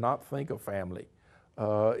Pflugerville and not think of family?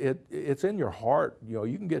 It's in your heart. You know,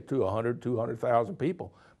 you can get to 100, 200,000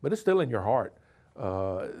 people, but it's still in your heart.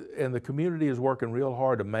 And the community is working real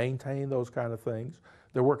hard to maintain those kind of things.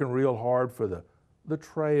 They're working real hard for the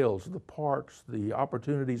trails, the parks, the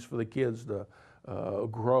opportunities for the kids to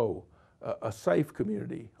grow, a safe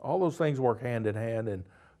community. All those things work hand in hand. And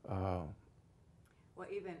well,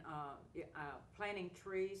 even planting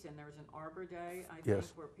trees, and there's an Arbor Day, I think,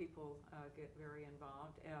 yes, where people get very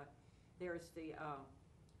involved. There's the,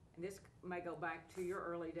 and this may go back to your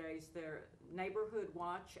early days, their Neighborhood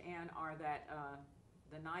Watch, and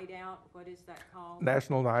the night out, what is that called?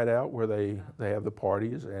 National Night Out, where they have the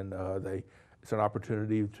parties, and it's an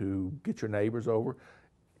opportunity to get your neighbors over.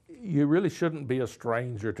 You really shouldn't be a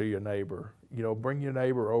stranger to your neighbor. You know, bring your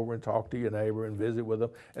neighbor over and talk to your neighbor and visit with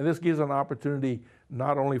them. And this gives an opportunity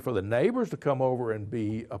not only for the neighbors to come over and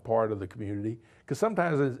be a part of the community, because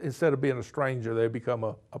sometimes instead of being a stranger, they become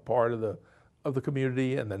a part of the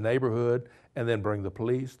community and the neighborhood, and then bring the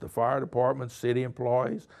police, the fire department, city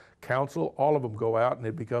employees, council, all of them go out, and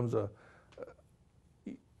it becomes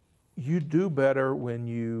you do better when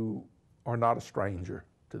you are not a stranger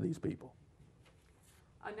to these people.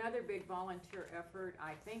 Another big volunteer effort,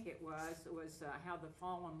 I think it was how the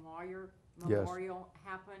Fallen Warrior Yes. Memorial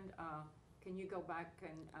happened. Can you go back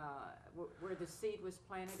and where the seed was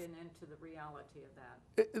planted and into the reality of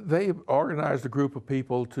that? They organized a group of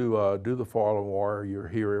people to do the Fallen Warrior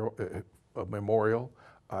Hero Memorial.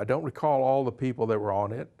 I don't recall all the people that were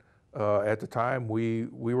on it. At the time, we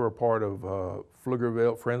were a part of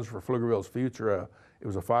Pflugerville, Friends for Pflugerville's Future. It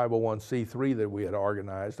was a 501c3 that we had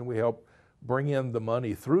organized, and we helped bring in the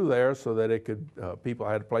money through there so that it could, people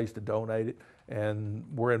had a place to donate it, and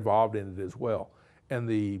we're involved in it as well. And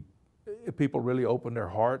the people really opened their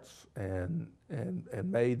hearts and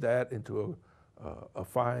made that into a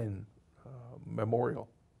fine memorial.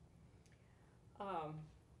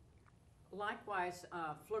 Likewise,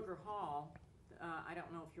 Pfluger Hall, I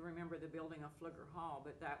don't know if you remember the building of Pfluger Hall,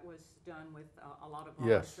 but that was done with a lot of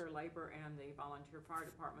Yes. volunteer labor and the volunteer fire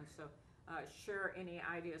department. So share any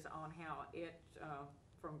ideas on how it,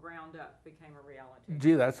 from ground up, became a reality.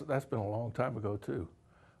 Gee, that's been a long time ago too.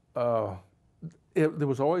 There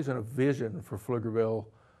was always a vision for Pflugerville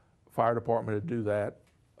Fire Department to do that,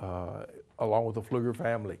 along with the Pfluger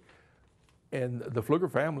family. And the Pfluger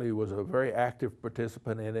family was a very active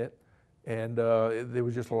participant in it, and there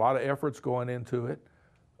was just a lot of efforts going into it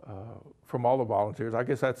from all the volunteers. I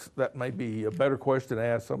guess that may be a better question to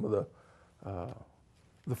ask some of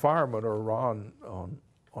the firemen or Ron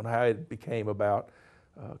on how it became about,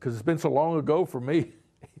 because it's been so long ago for me.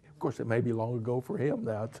 Of course, it may be long ago for him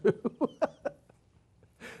now too.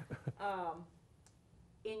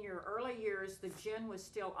 In your early years, the gin was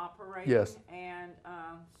still operating. Yes. And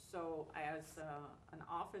so as an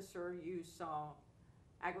officer, you saw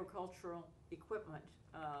agricultural equipment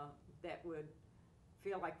that would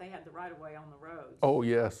feel like they had the right of way on the roads. Oh,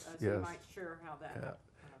 yes, So yes. you might share how that.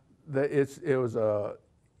 It was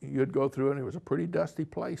you'd go through, and it was a pretty dusty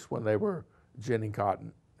place when they were ginning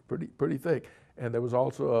cotton, pretty thick. And there was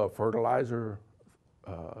also a fertilizer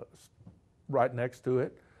right next to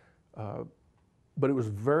it. But it was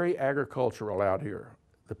very agricultural out here.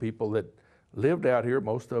 The people that lived out here,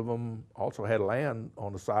 most of them also had land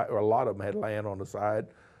on the side, or a lot of them had land on the side.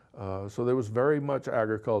 So there was very much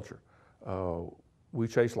agriculture. We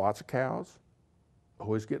chased lots of cows,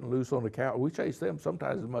 always getting loose on the cow. We chased them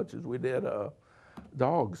sometimes as much as we did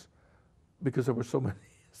dogs, because there were so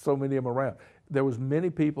many of them around. There was many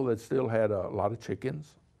people that still had a lot of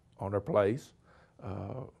chickens on their place.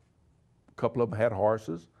 A couple of them had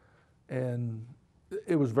horses, and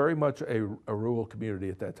it was very much a rural community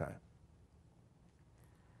at that time.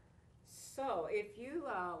 So if you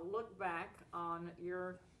look back on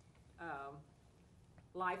your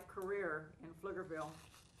life career in Pflugerville,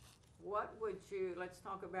 what would you, let's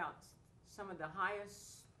talk about some of the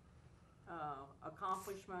highest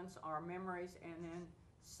accomplishments or memories, and then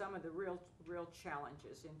some of the real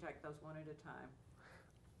challenges, and take those one at a time.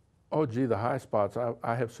 Oh, gee, the high spots,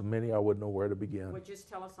 I have so many I wouldn't know where to begin. Well, just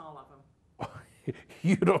tell us all of them.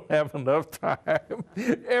 You don't have enough time.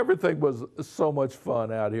 Everything was so much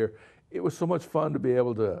fun out here. it was so much fun to be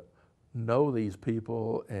able to know these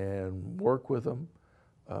people and work with them.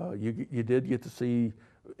 You did get to see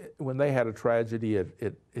when they had a tragedy,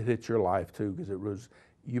 it hit your life too, because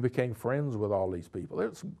you became friends with all these people.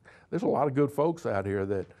 There's a lot of good folks out here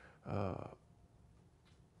that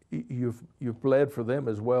you've bled for them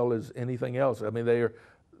as well as anything else. I mean, they're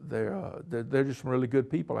just some really good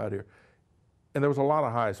people out here. And there was a lot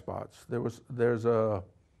of high spots.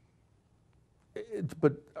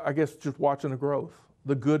 But I guess just watching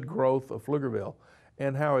the good growth of Pflugerville,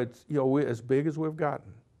 and how it's, as big as we've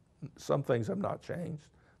gotten. Some things have not changed.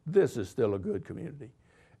 This is still a good community.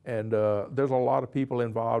 And there's a lot of people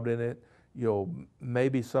involved in it.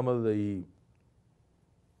 Maybe some of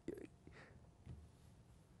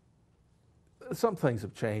some things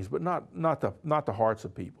have changed, but not the hearts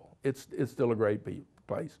of people. It's still a great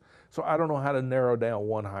place. So I don't know how to narrow down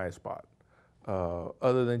one high spot,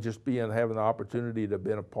 other than just having the opportunity to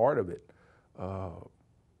be a part of it,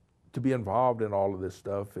 to be involved in all of this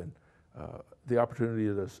stuff, and the opportunity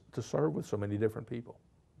to serve with so many different people.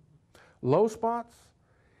 Low spots,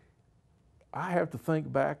 I have to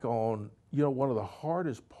think back on, one of the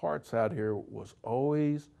hardest parts out here was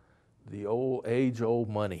always the age-old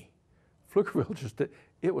money. Pflugerville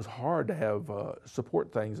it was hard to have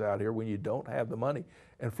support things out here when you don't have the money.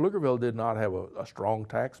 And Pflugerville did not have a strong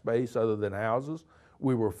tax base other than houses.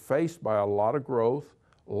 We were faced by a lot of growth,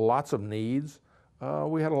 lots of needs.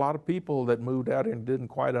 We had a lot of people that moved out here and didn't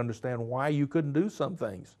quite understand why you couldn't do some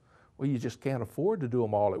things. Well, you just can't afford to do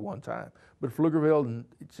them all at one time. But Pflugerville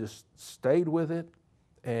just stayed with it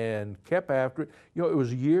and kept after it. It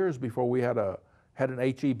was years before we had an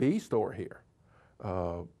H-E-B store here.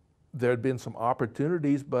 There had been some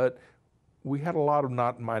opportunities, but we had a lot of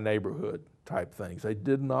not in my neighborhood type things. They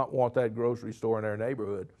did not want that grocery store in their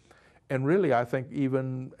neighborhood. And really, I think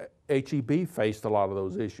even H-E-B faced a lot of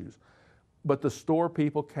those issues. But the store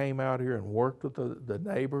people came out here and worked with the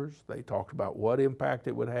neighbors. They talked about what impact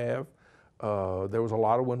it would have. There was a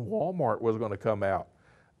lot of when Walmart was going to come out.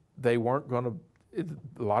 They weren't going to,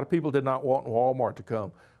 a lot of people did not want Walmart to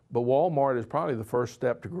come. But Walmart is probably the first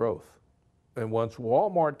step to growth. And once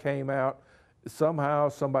Walmart came out, somehow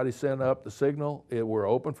somebody sent up the signal, we're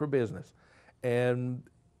open for business. And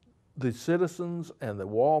the citizens and the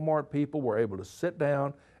Walmart people were able to sit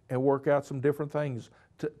down and work out some different things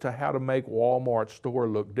to how to make Walmart's store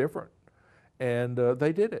look different. And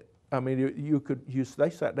they did it. I mean, they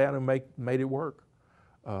sat down and made it work.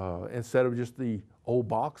 Instead of just the old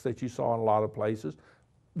box that you saw in a lot of places.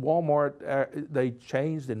 Walmart, they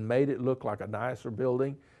changed and made it look like a nicer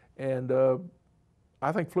building. And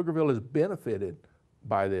I think Pflugerville has benefited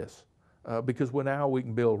by this because now we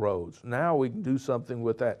can build roads. Now we can do something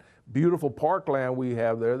with that beautiful parkland we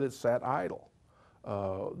have there that sat idle.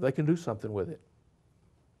 They can do something with it.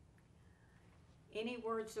 Any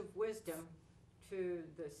words of wisdom to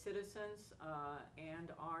the citizens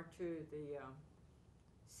and/or to the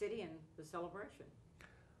city and the celebration?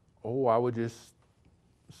 Oh, I would just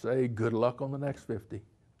say good luck on the next 50.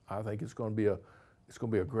 I think it's going to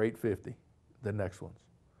be a great 50, the next ones.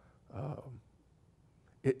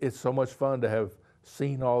 It's so much fun to have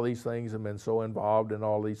seen all these things and been so involved in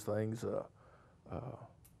all these things.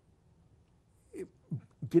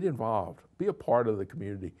 Get involved, be a part of the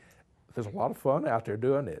community. There's a lot of fun out there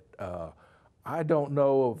doing it. I don't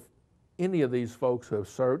know of any of these folks who have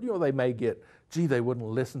served. They may get, gee, they wouldn't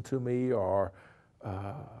listen to me, or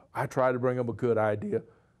I try to bring them a good idea.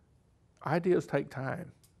 Ideas take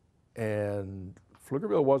time. And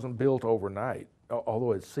Pflugerville wasn't built overnight,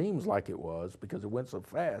 although it seems like it was because it went so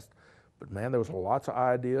fast. But man, there was lots of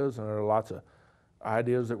ideas, and there were lots of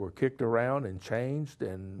ideas that were kicked around and changed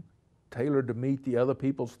and tailored to meet the other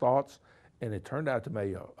people's thoughts. And it turned out to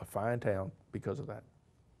be a fine town because of that.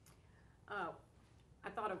 I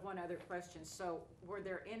thought of one other question. So were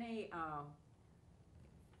there any,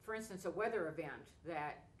 for instance, a weather event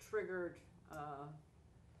that triggered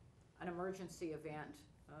an emergency event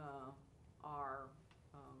or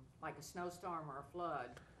like a snowstorm or a flood,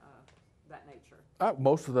 that nature?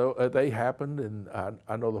 Most of those, they happened, and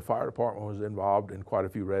I know the fire department was involved in quite a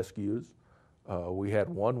few rescues. We had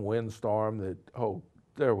one windstorm that,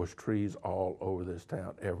 there was trees all over this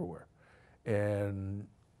town, everywhere. And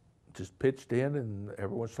just pitched in, and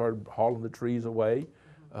everyone started hauling the trees away.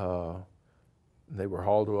 They were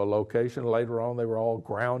hauled to a location. Later on, they were all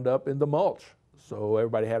ground up into mulch. So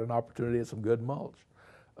everybody had an opportunity at some good mulch.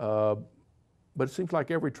 But it seems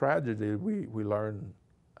like every tragedy, we learn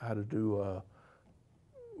how to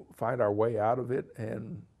find our way out of it,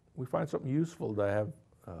 and we find something useful to have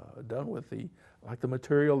done with the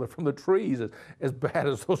material from the trees. As bad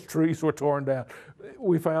as those trees were torn down,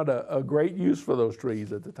 we found a great use for those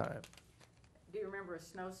trees at the time. Do you remember a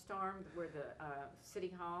snowstorm where the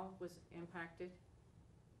city hall was impacted?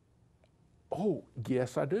 Oh,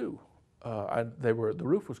 yes, I do. The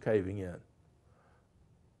roof was caving in.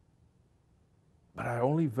 But I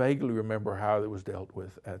only vaguely remember how it was dealt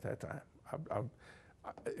with at that time.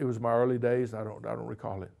 It was my early days. I don't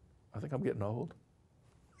recall it. I think I'm getting old.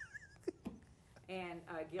 And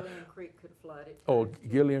Gillian Creek could flood it. Oh,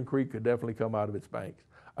 Gillian Creek could definitely come out of its banks.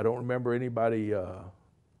 I don't remember anybody,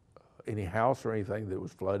 any house or anything that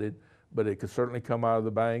was flooded, but it could certainly come out of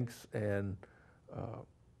the banks. And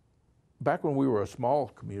back when we were a small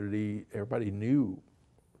community, everybody knew,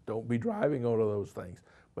 don't be driving over those things.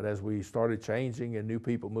 But as we started changing and new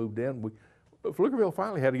people moved in, Pflugerville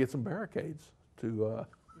finally had to get some barricades to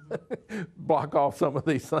block off some of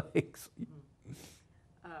these things.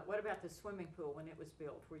 What about the swimming pool when it was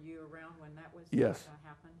built? Were you around when that was Yes.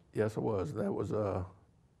 Happened? Yes, I was. That was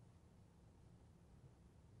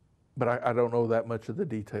but I don't know that much of the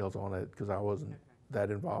details on it because I wasn't that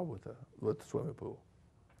involved with the swimming pool.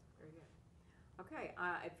 Very good. Okay,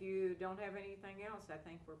 if you don't have anything else, I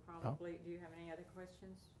think we're probably, do you have any other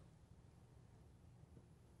questions?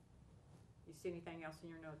 You see anything else in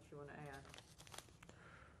your notes you want to add?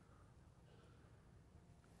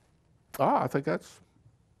 I think that's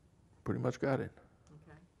pretty much got it.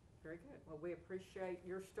 Okay, very good. Well, we appreciate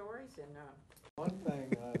your stories and One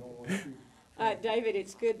thing I don't want you. David,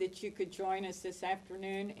 it's good that you could join us this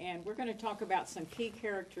afternoon, and we're going to talk about some key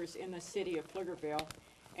characters in the city of Pflugerville.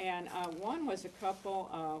 And one was a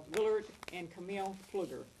couple, Willard and Camille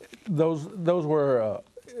Pfluger. Those were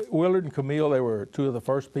Willard and Camille. They were two of the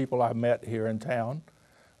first people I met here in town.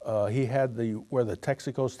 He had where the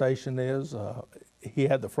Texaco station is. He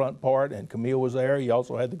had the front part, and Camille was there. He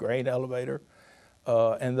also had the grain elevator,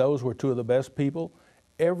 and those were two of the best people.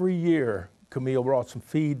 Every year, Camille brought some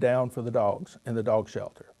feed down for the dogs in the dog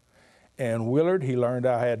shelter. And Willard, he learned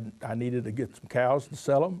I needed to get some cows to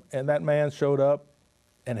sell them, and that man showed up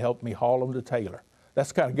and helped me haul them to Taylor. That's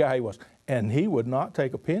the kind of guy he was. And he would not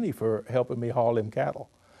take a penny for helping me haul him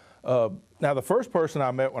cattle. Now, the first person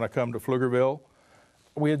I met when I come to Pflugerville,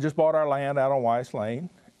 we had just bought our land out on Weiss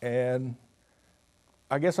Lane, and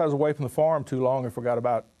I guess I was away from the farm too long and forgot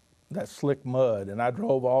about that slick mud, and I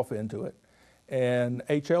drove off into it. And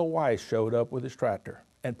H.L. Weiss showed up with his tractor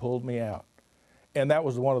and pulled me out. And that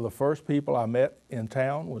was one of the first people I met in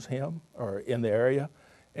town, was him, or in the area.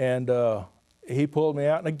 And he pulled me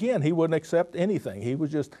out, and again, he wouldn't accept anything. He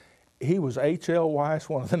was H.L. Weiss,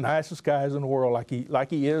 one of the nicest guys in the world, like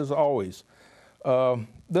he is always.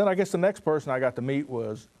 Then I guess the next person I got to meet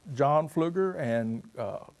was John Pfluger and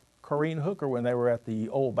Corrine Hooker when they were at the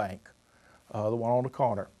old bank, the one on the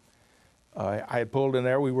corner. I had pulled in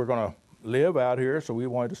there. We were going to live out here, so we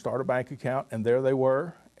wanted to start a bank account, and there they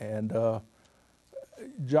were. And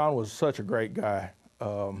John was such a great guy.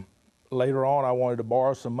 Later on, I wanted to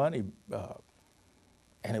borrow some money,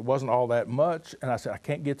 and it wasn't all that much. And I said, I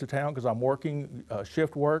can't get to town because I'm working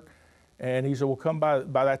shift work. And he said, well, come by.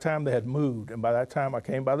 By that time, they had moved. And by that time, I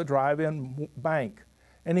came by the drive-in bank.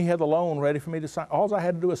 And he had the loan ready for me to sign. All I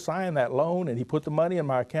had to do was sign that loan, and he put the money in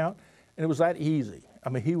my account. And it was that easy. I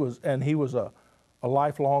mean, he was a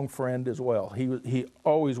lifelong friend as well. He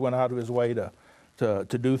always went out of his way to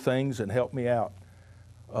do things and help me out.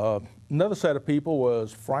 Another set of people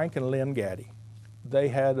was Frank and Lynn Gaddy. They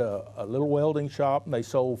had a little welding shop, and they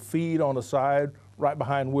sold feed on the side right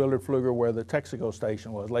behind Willard Pfluger where the Texaco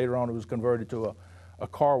station was. Later on, it was converted to a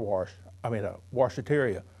car wash, a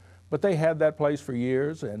washateria. But they had that place for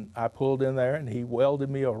years, and I pulled in there, and he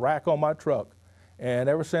welded me a rack on my truck. And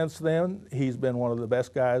ever since then, he's been one of the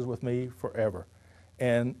best guys with me forever.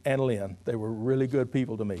 And Lynn, they were really good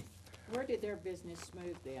people to me. Where did their business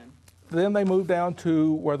move then? Then they moved down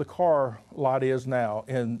to where the car lot is now,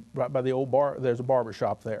 right by the old bar. There's a barber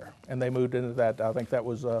shop there, and they moved into that. I think that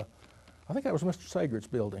was Mr. Sagert's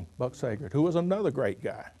building, Buck Sagert, who was another great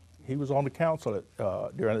guy. He was on the council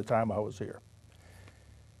during the time I was here.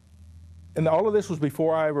 And all of this was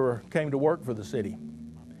before I ever came to work for the city.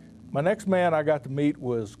 My next man I got to meet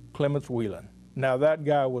was Clements Whelan. Now that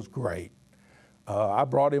guy was great. I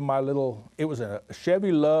brought him it was a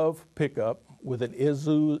Chevy Love pickup with an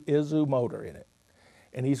Isuzu motor in it.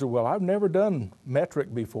 And he said, well, I've never done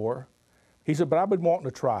metric before. He said, but I've been wanting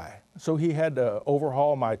to try. So he had to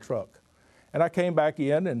overhaul my truck. And I came back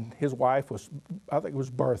in, and his wife I think it was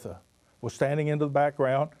Bertha, was standing into the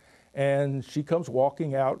background. And she comes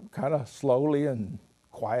walking out kind of slowly and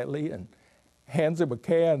quietly and hands him a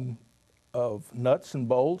can of nuts and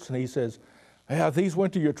bolts. And he says, yeah, these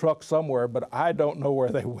went to your truck somewhere, but I don't know where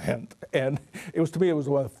they went. And to me, it was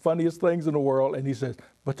one of the funniest things in the world. And he says,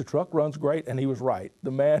 but the truck runs great. And he was right.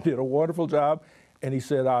 The man did a wonderful job. And he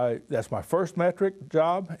said, that's my first metric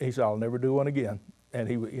job. And he said, I'll never do one again. And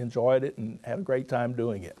he enjoyed it and had a great time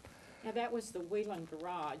doing it. Now, that was the Wheeling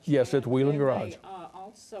Garage. Yes, at the Wheeling Garage. They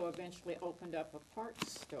also eventually opened up a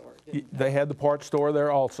parts store, didn't They had the parts store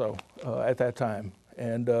there also at that time.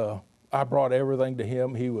 And I brought everything to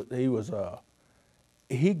him.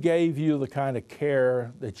 He gave you the kind of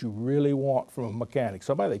care that you really want from a mechanic,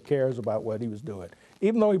 somebody that cares about what he was doing.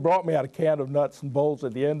 Even though he brought me out a can of nuts and bolts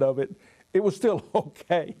at the end of it, it was still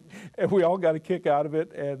okay. And we all got a kick out of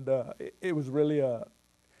it. And it was really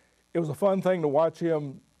it was a fun thing to watch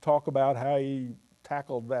him talk about how he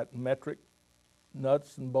tackled that metric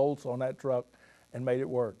nuts and bolts on that truck and made it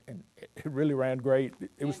work. And it really ran great.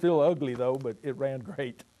 It was still ugly though, but it ran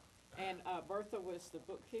great. And Bertha was the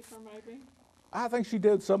bookkeeper, maybe? I think she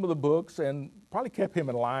did some of the books and probably kept him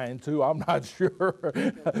in line too. I'm not sure.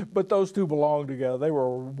 But those two belonged together. They were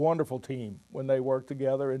a wonderful team when they worked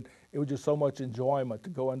together, and it was just so much enjoyment to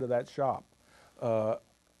go into that shop. All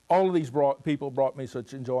of these people brought me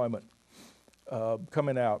such enjoyment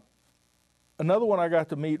coming out. Another one I got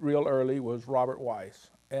to meet real early was Robert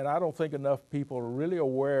Weiss. And I don't think enough people are really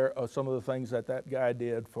aware of some of the things that guy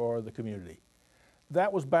did for the community.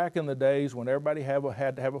 That was back in the days when everybody had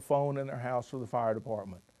to have a phone in their house for the fire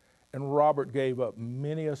department. And Robert gave up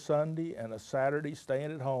many a Sunday and a Saturday staying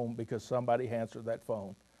at home because somebody answered that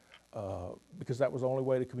phone, because that was the only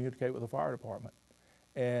way to communicate with the fire department.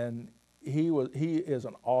 And he is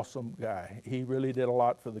an awesome guy. He really did a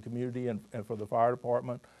lot for the community and for the fire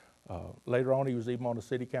department. Later on, he was even on the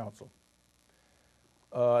city council.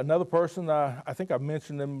 Another person, I think I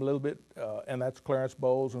mentioned him a little bit, and that's Clarence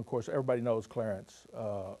Bowles. And of course, everybody knows Clarence.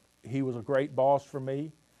 He was a great boss for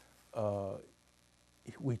me.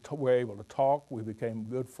 We were able to talk. We became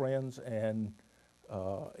good friends, and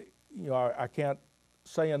I can't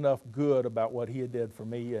say enough good about what he did for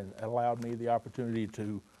me and allowed me the opportunity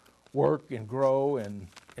to work and grow,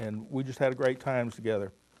 and we just had a great times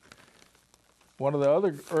together. One of the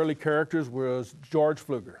other early characters was George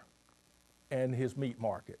Pfluger and his meat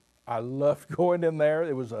market. I loved going in there.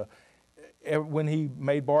 It was when he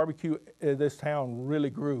made barbecue, this town really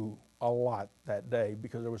grew a lot that day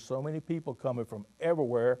because there were so many people coming from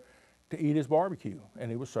everywhere to eat his barbecue,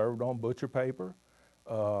 and he was served on butcher paper.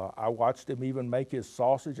 I watched him even make his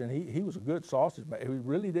sausage, and he was a good sausage maker. He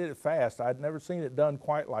really did it fast. I'd never seen it done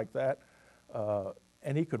quite like that,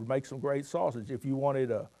 and he could make some great sausage. If you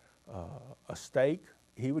wanted a steak,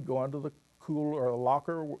 he would go under the cooler or the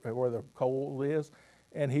locker where the coal is,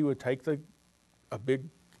 and he would take a big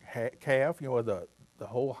calf, the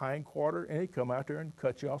whole hind quarter, and he'd come out there and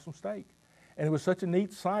cut you off some steak. And it was such a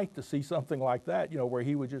neat sight to see something like that, where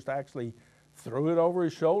he would just actually throw it over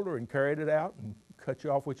his shoulder and carried it out and cut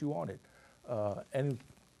you off what you wanted. And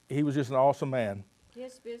he was just an awesome man.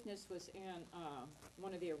 His business was in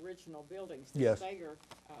one of the original buildings, the Yes. Sager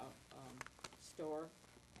store,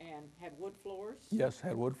 and had wood floors. Yes,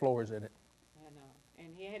 had wood floors in it.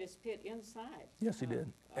 And he had his pit inside. Yes, he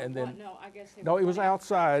did. And then no, I guess no, it was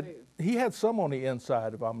outside. too. He had some on the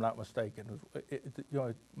inside, if I'm not mistaken.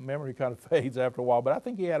 Memory kind of fades after a while, but I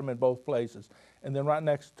think he had them in both places. And then right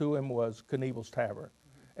next to him was Knievel's Tavern,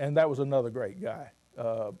 and that was another great guy.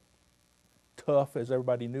 Tough, as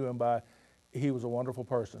everybody knew him by. He was a wonderful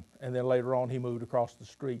person. And then later on, he moved across the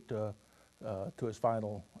street to his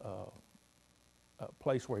final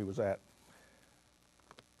place where he was at.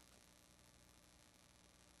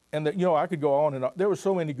 And I could go on and on. There were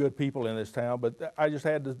so many good people in this town, but I just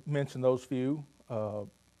had to mention those few.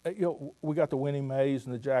 We got the Winnie Mays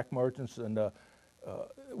and the Jack Merchants, and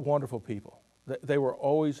wonderful people. They were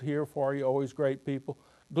always here for you, always great people.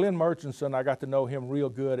 Glenn Murchison, I got to know him real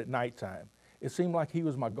good at nighttime. It seemed like he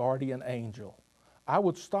was my guardian angel. I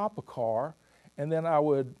would stop a car, and then I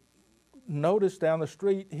would notice down the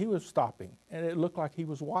street he was stopping, and it looked like he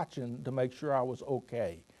was watching to make sure I was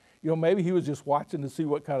okay. Maybe he was just watching to see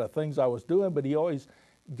what kind of things I was doing, but he always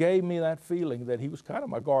gave me that feeling that he was kind of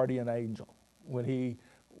my guardian angel when he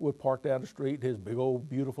would park down the street, his big old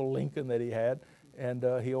beautiful Lincoln that he had, and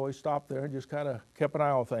he always stopped there and just kind of kept an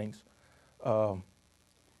eye on things. Glenn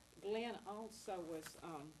also was,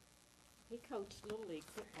 he coached Little League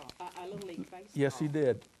football, Little League baseball. Yes, he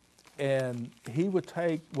did. And he would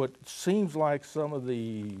take what seems like some of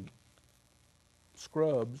the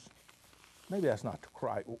scrubs, maybe that's not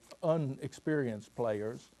right, unexperienced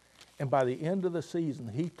players, and by the end of the season,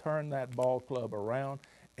 he turned that ball club around,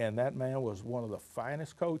 and that man was one of the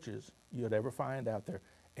finest coaches you'd ever find out there,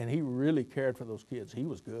 and he really cared for those kids. He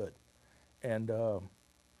was good. And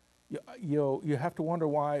you have to wonder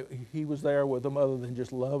why he was there with them other than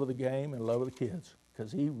just love of the game and love of the kids.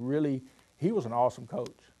 Because he was an awesome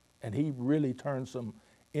coach. And he really turned some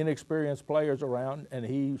inexperienced players around, and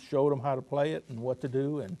he showed them how to play it and what to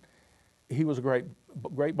do. And he was a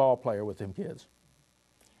great ball player with them kids.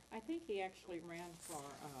 I think he actually ran for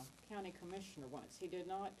county commissioner once. He did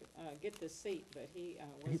not get the seat, but he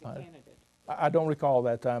was a candidate. I don't recall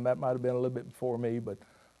that time. That might have been a little bit before me, but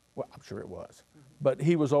well, I'm sure it was. But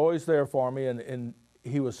he was always there for me, and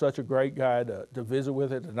he was such a great guy to visit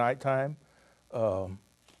with at the nighttime. The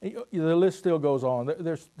list still goes on.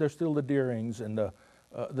 There's still the Deerings and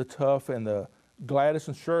the Tough and the Gladys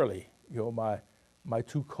and Shirley, my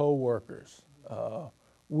two co-workers.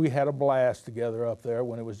 We had a blast together up there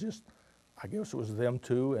when it was just, I guess it was them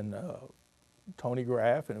two and Tony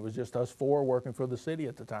Graff, and it was just us four working for the city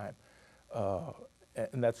at the time.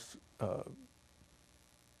 And that's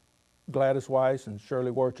Gladys Weiss and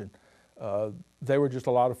Shirley Werchin. They were just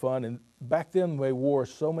a lot of fun, and back then they wore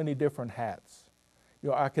so many different hats.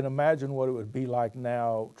 I can imagine what it would be like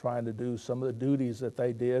now trying to do some of the duties that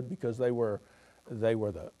they did, because they were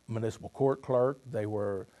the municipal court clerk.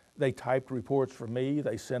 They typed reports for me.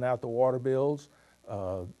 They sent out the water bills.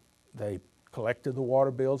 They collected the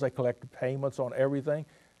water bills. They collected payments on everything.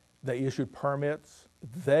 They issued permits.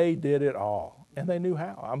 They did it all, and they knew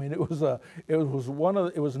how. I mean, it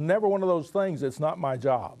was never one of those things. It's not my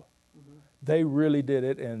job. Mm-hmm. They really did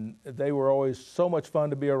it, and they were always so much fun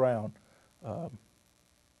to be around.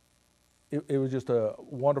 It was just a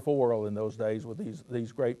wonderful world in those days with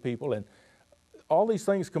these great people, and all these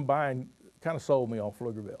things combined kind of sold me on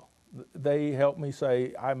Pflugerville. They helped me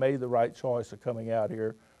say I made the right choice of coming out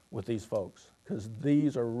here with these folks, because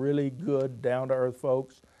these are really good, down-to-earth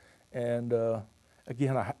folks. And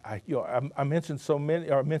again, I mentioned so many,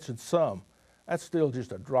 or I mentioned some. That's still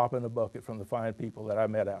just a drop in the bucket from the fine people that I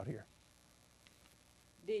met out here.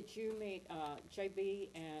 Did you meet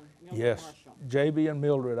J.B. and Mildred Yes, Marshall? J.B. and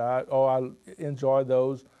Mildred, I enjoyed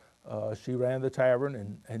those. She ran the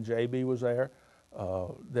tavern, and J.B. was there.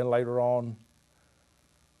 Then later on,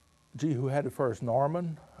 who had it first,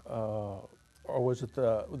 Norman? Or was it,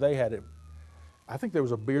 they had it, I think there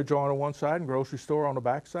was a beer joint on one side and grocery store on the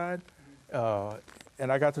back side.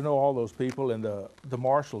 And I got to know all those people, and the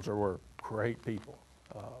Marshalls were great people.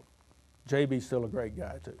 J.B.'s still a great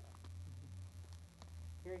guy too.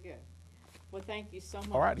 Very good. Well, thank you so much.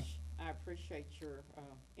 All righty. I appreciate your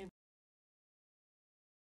input.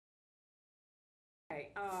 Okay,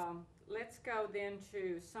 let's go then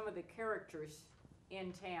to some of the characters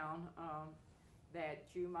in town that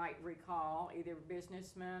you might recall, either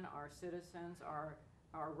businessmen or citizens or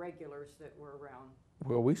regulars that were around.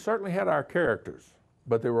 Well, we certainly had our characters,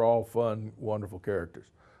 but they were all fun, wonderful characters.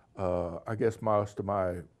 I guess most of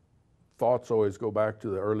my thoughts always go back to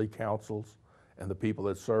the early councils and the people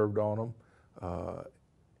that served on them.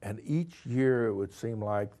 And each year it would seem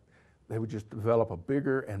like they would just develop a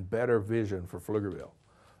bigger and better vision for Pflugerville.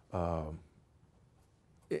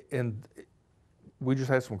 And we just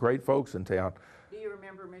had some great folks in town. Do you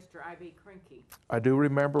remember Mr. I.B. Krinke? I do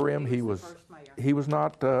remember him. He was the first mayor. He was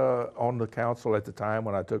not on the council at the time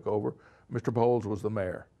when I took over. Mr. Bowles was the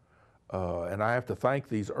mayor. And I have to thank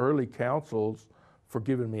these early councils for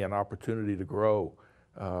giving me an opportunity to grow.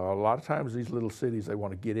 A lot of times these little cities, they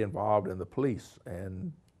want to get involved in the police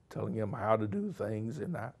and telling them how to do things,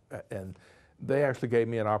 and they actually gave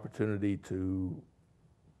me an opportunity to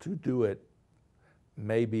do it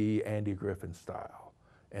maybe Andy Griffin style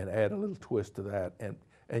and add a little twist to that,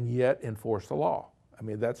 and yet enforce the law. I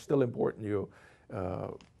mean, that's still important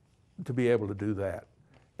to be able to do that.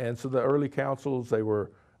 And so the early councils,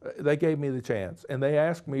 they gave me the chance, and they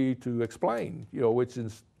asked me to explain, which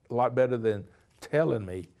is a lot better than telling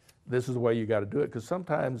me this is the way you got to do it, because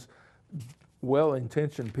sometimes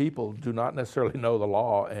well-intentioned people do not necessarily know the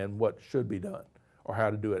law and what should be done or how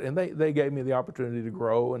to do it. And they gave me the opportunity to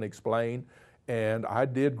grow and explain, and I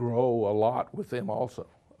did grow a lot with them also.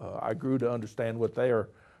 I grew to understand what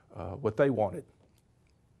they wanted.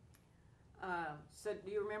 So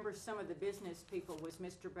do you remember some of the business people? Was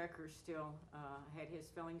Mr. Becker still had his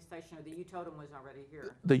filling station, or the U-Totem was already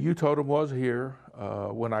here? The U-Totem was here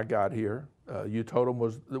when I got here. U-Totem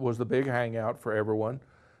was the big hangout for everyone.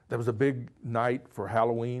 There was a big night for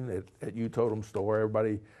Halloween at U-Totem store.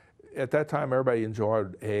 At that time, everybody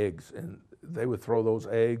enjoyed eggs, and they would throw those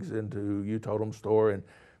eggs into U-Totem store, and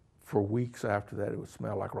for weeks after that, it would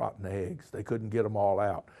smell like rotten eggs. They couldn't get them all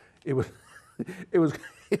out. It was it was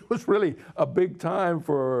it was really a big time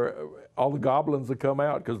for all the goblins to come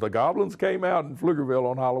out, because the goblins came out in Pflugerville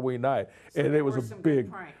on Halloween night, So and there it was were a some good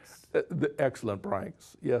big, pranks. excellent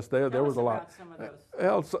pranks. Yes, there Tell was us a lot. about some of those.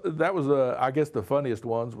 Well, that was I guess the funniest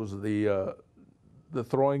ones was the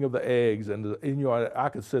throwing of the eggs, and you know, I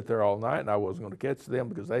could sit there all night and I wasn't going to catch them,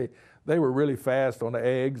 because they were really fast on the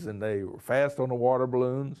eggs, and they were fast on the water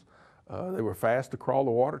balloons. They were fast to crawl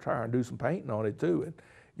the water tower and do some painting on it too. And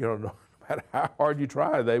you know, no matter how hard you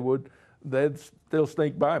try, they'd still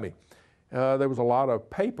sneak by me. There was a lot of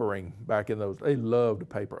papering back in those. They loved to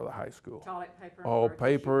paper at the high school. Toilet paper. Oh, or tissue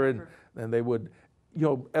paper, paper. and they would, you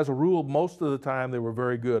know, as a rule, most of the time they were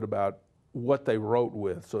very good about what they wrote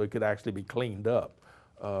with, so it could actually be cleaned up.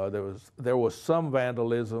 There was some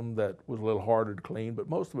vandalism that was a little harder to clean, but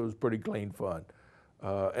most of it was pretty clean fun.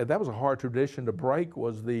 And that was a hard tradition to break,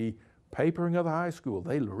 was the papering of the high school.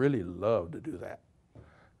 They really loved to do that.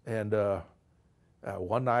 And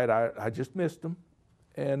one night I just missed them,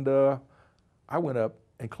 and I went up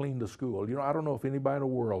and cleaned the school. You know, I don't know if anybody in the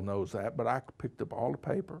world knows that, but I picked up all the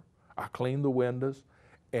paper, I cleaned the windows,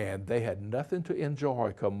 and they had nothing to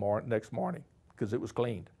enjoy come next morning, because it was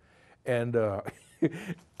cleaned. And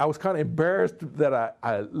I was kind of embarrassed that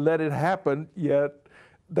I let it happen, yet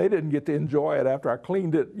they didn't get to enjoy it after I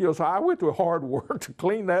cleaned it. You know, so I went to hard work to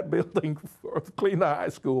clean that building, or clean the high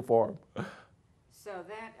school for them. So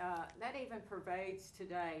that even pervades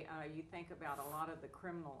today. You think about a lot of the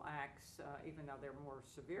criminal acts, even though they're more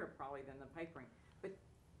severe probably than the papering. But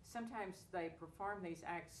sometimes they perform these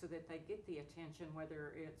acts so that they get the attention,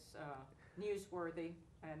 whether it's newsworthy,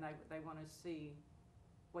 and they want to see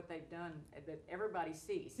what they've done that everybody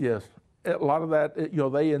sees. Yes, a lot of that, you know,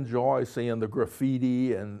 they enjoy seeing the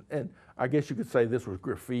graffiti, and I guess you could say this was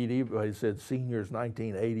graffiti, but it said Seniors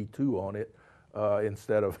 1982 on it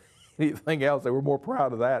instead of anything else. They were more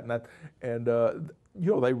proud of that, and you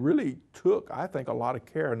know, they really took, I think, a lot of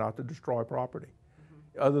care not to destroy property,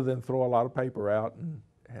 other than throw a lot of paper out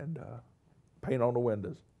and paint on the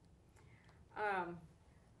windows.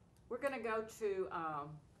 We're going to go to a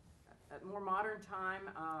more modern time.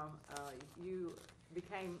 You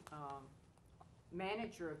became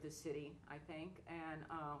manager of the city, I think, and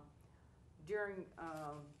during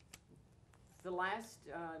the last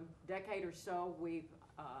decade or so, we've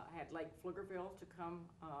had Lake Pflugerville to come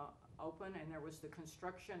open, and there was the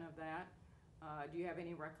construction of that. Do you have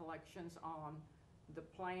any recollections on the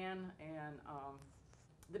plan and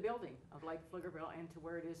the building of Lake Pflugerville, and to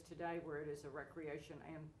where it is today, where it is a recreation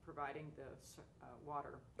and providing the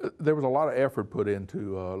water? There was a lot of effort put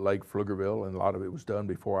into Lake Pflugerville, and a lot of it was done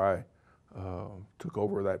before I took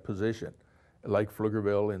over that position. Lake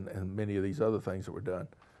Pflugerville and many of these other things that were done.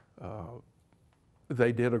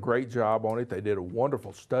 They did a great job on it. They did a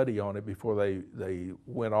wonderful study on it before they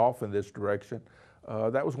went off in this direction.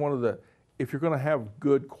 That was one of the, if you're going to have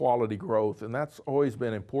good quality growth, and that's always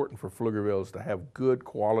been important for Pflugerville, is to have good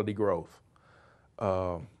quality growth.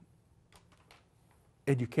 And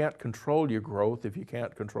you can't control your growth if you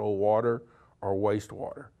can't control water or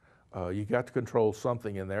wastewater. You got to control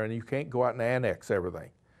something in there, and you can't go out and annex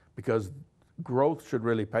everything, because growth should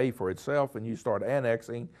really pay for itself, and you start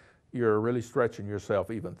annexing, you're really stretching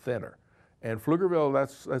yourself even thinner. And Pflugerville,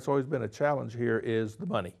 that's always been a challenge here, is the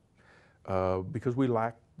money, because we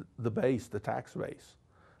lack the base, the tax base.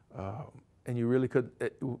 And you really could,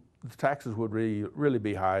 the taxes would really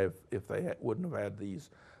be high if they wouldn't have had these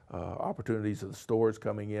opportunities of the stores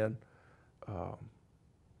coming in. So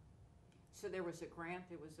there was a grant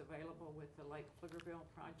that was available with the Lake Pflugerville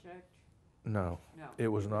project? No, No, it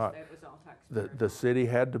was not. It was all taxpayer. The city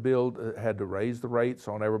had to raise the rates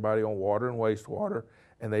on everybody on water and wastewater,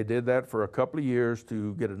 and they did that for a couple of years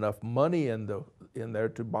to get enough money in there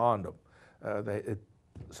to bond them.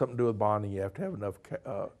 Something to do with bonding, you have to have enough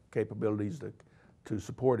capabilities to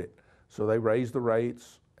support it. So they raised the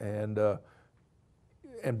rates and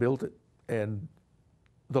built it. And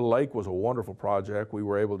the lake was a wonderful project. We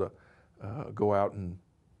were able to go out and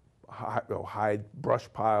hide brush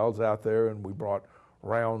piles out there, and we brought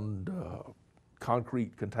round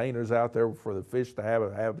concrete containers out there for the fish to have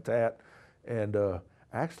a habitat. And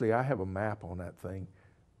actually, I have a map on that thing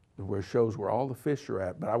where it shows where all the fish are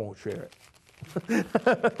at, but I won't share it. You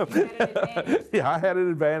had an advantage. Yeah, I had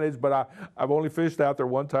an advantage, but I've only fished out there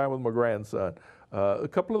one time with my grandson. A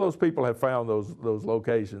couple of those people have found those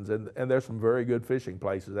locations, and there's some very good fishing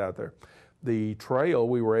places out there. The trail,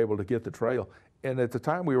 we were able to get the trail. And at the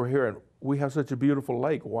time we were hearing, we have such a beautiful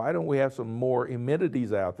lake, why don't we have some more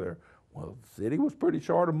amenities out there? Well, the city was pretty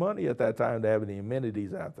short of money at that time to have any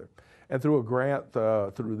amenities out there. And through a grant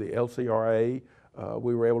through the LCRA,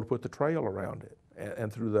 we were able to put the trail around it.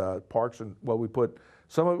 and through the parks. And well, we put,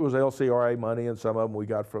 some of it was LCRA money and some of them we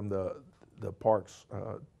got from the parks,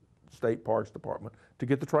 state parks department to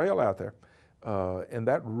get the trail out there. And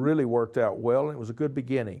that really worked out well, and it was a good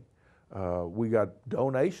beginning. We got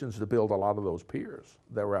donations to build a lot of those piers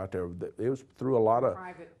that were out there. It was through a lot of,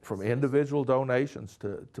 from individual donations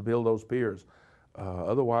to build those piers.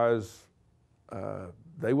 Otherwise,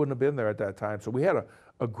 they wouldn't have been there at that time. So we had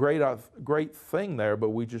a great thing there, but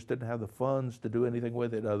we just didn't have the funds to do anything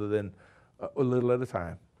with it other than a little at a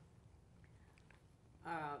time.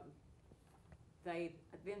 They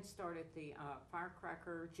then started the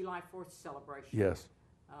firecracker July 4th celebration. Yes.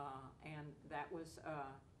 And that was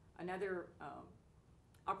another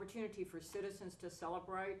opportunity for citizens to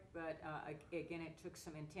celebrate, but again, it took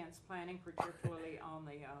some intense planning, particularly on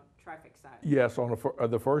the traffic side. Yes, on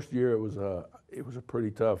the first year, it was a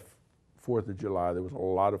pretty tough 4th of July. There was a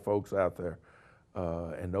lot of folks out there,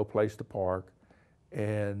 and no place to park,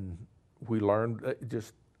 and we learned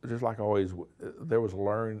just like always.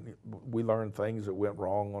 We learned things that went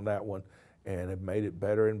wrong on that one, and it made it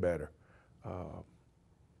better and better.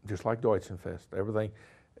 Just like Deutschenfest,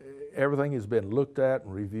 everything has been looked at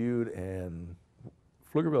and reviewed, and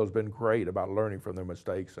Pflugerville has been great about learning from their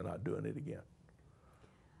mistakes and not doing it again.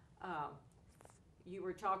 You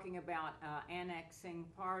were talking about annexing.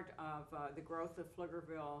 Part of the growth of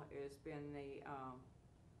Pflugerville has been the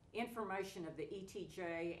information of the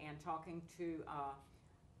ETJ and talking to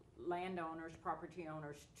landowners, property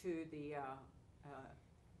owners to the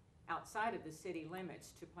outside of the city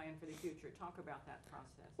limits to plan for the future. Talk about that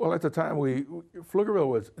process. Well, at the time, Pflugerville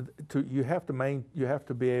was you have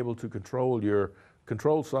to be able to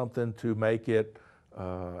control something to make it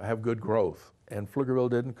have good growth. And Pflugerville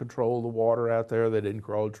didn't control the water out there. They didn't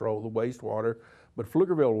control the wastewater. But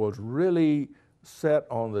Pflugerville was really set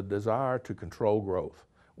on the desire to control growth.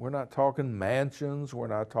 We're not talking mansions. We're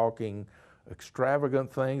not talking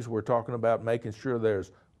extravagant things. We're talking about making sure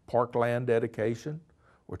there's parkland dedication.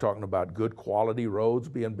 We're talking about good quality roads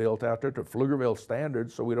being built out there to Pflugerville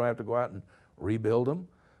standards, so we don't have to go out and rebuild them.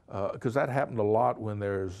 Because that happened a lot when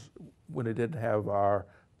it didn't have our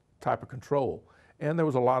type of control. And there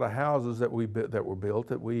was a lot of houses that were built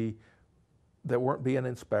that weren't being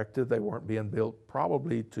inspected. They weren't being built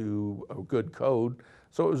probably to a good code.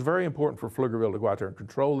 So it was very important for Pflugerville to go out there and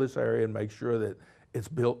control this area and make sure that it's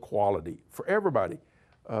built quality for everybody.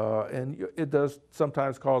 And it does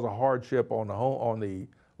sometimes cause a hardship on the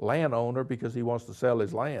landowner because he wants to sell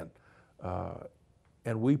his land.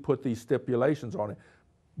 And we put these stipulations on it.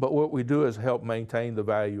 But what we do is help maintain the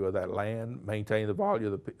value of that land, maintain the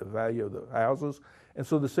value of the houses. And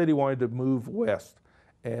so the city wanted to move west.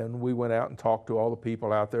 And we went out and talked to all the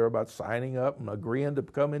people out there about signing up and agreeing to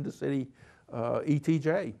come into city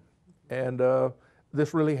ETJ. And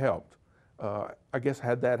this really helped. I guess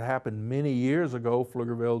had that happened many years ago,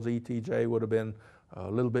 Pflugerville's ETJ would have been a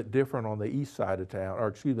little bit different on the east side of town, or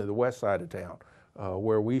excuse me, the west side of town,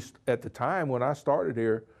 where at the time when I started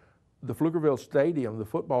here, the Pflugerville Stadium, the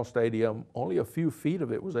football stadium, only a few feet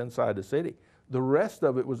of it was inside the city. The rest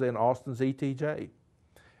of it was in Austin's ETJ.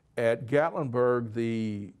 At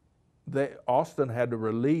Gatlinburg, Austin had to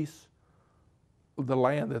release the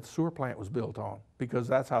land that the sewer plant was built on because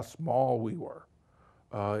that's how small we were.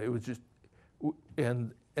 It was just,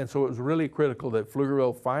 and so it was really critical that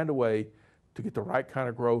Pflugerville find a way to get the right kind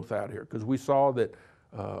of growth out here, because we saw that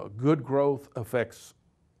good growth affects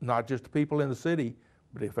not just the people in the city,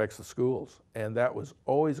 but it affects the schools. And that was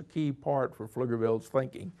always a key part for Pflugerville's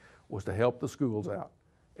thinking, was to help the schools out.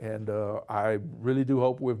 And I really do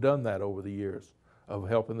hope we've done that over the years of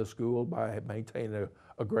helping the school by maintaining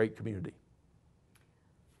a great community.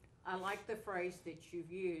 I like the phrase that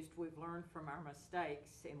you've used, we've learned from our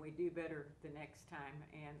mistakes and we do better the next time,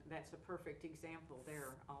 and that's a perfect example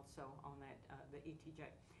there also on that, the ETJ.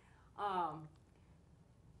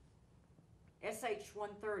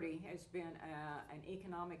 SH-130 has been an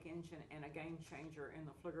economic engine and a game changer in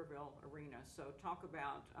the Pflugerville arena. So talk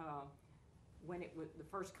about when it was the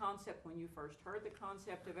first concept, when you first heard the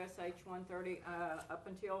concept of SH-130 up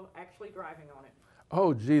until actually driving on it.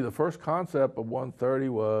 Oh, gee, the first concept of 130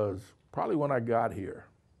 was probably when I got here.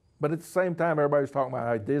 But at the same time, everybody was talking about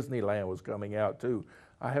how Disneyland was coming out too.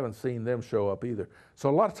 I haven't seen them show up either. So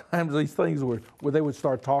a lot of times these things were where they would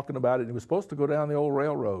start talking about it, and it was supposed to go down the old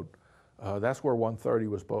railroad. That's where 130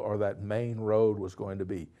 was, or that main road was going to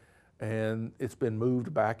be. And it's been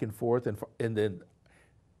moved back and forth, and then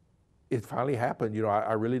it finally happened. You know,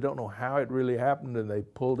 I really don't know how it really happened, and they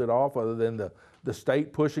pulled it off other than the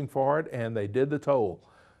state pushing for it, and they did the toll.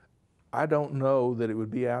 I don't know that it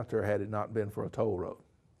would be out there had it not been for a toll road.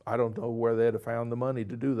 I don't know where they'd have found the money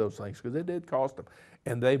to do those things, because it did cost them.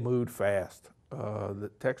 And they moved fast.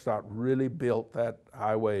 The TxDOT really built that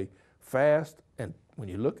highway fast, and when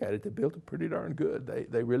you look at it, they built it pretty darn good.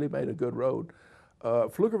 They really made a good road.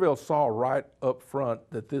 Pflugerville saw right up front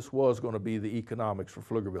that this was going to be the economics for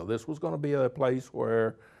Pflugerville. This was going to be a place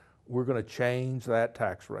where we're going to change that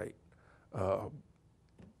tax rate.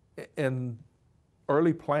 And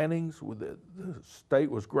early plannings with the state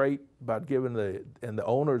was great about giving and the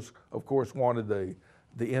owners, of course, wanted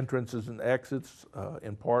the entrances and exits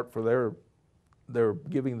in part for their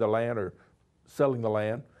giving the land or selling the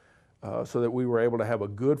land, so that we were able to have a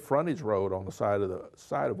good frontage road on the side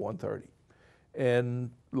of 130. And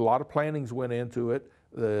a lot of plannings went into it.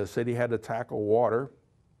 The city had to tackle water.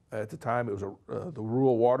 At the time, it was the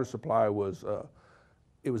rural water supply was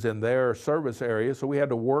it was in their service area, so we had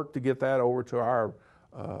to work to get that over to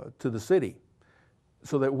to the city,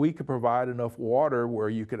 so that we could provide enough water where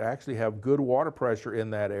you could actually have good water pressure in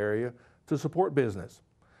that area to support business.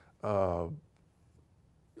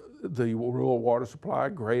 The rural water supply,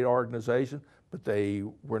 great organization, but they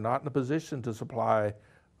were not in a position to supply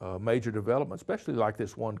major development, especially like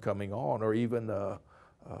this one coming on, or even the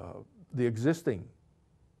existing.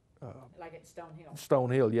 Like at Stonehill.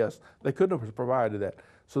 Stonehill, yes. They couldn't have provided that.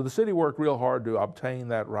 So the city worked real hard to obtain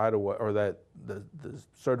that right away, or the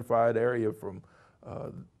certified area from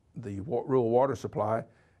the rural water supply,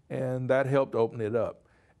 and that helped open it up.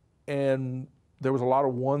 And there was a lot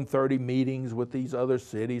of 130 meetings with these other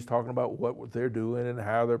cities talking about what they're doing and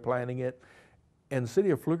how they're planning it. And the city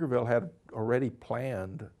of Pflugerville had already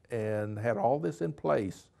planned and had all this in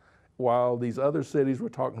place while these other cities were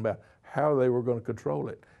talking about how they were going to control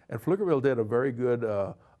it. And Pflugerville did a very good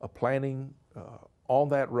planning on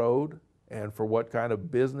that road, and for what kind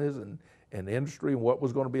of business and industry and what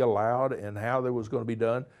was going to be allowed and how that was going to be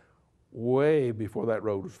done way before that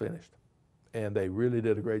road was finished. And they really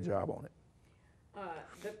did a great job on it.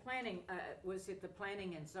 The planning, was it the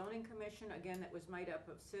Planning and Zoning Commission, again, that was made up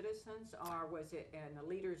of citizens, or was it and the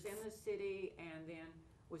leaders in the city, and then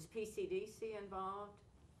was PCDC involved?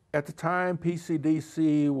 At the time,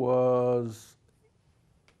 PCDC was,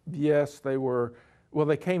 yes, they were, well,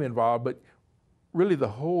 they came involved, but really the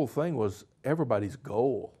whole thing was everybody's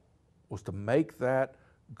goal was to make that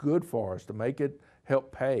good for us, to make it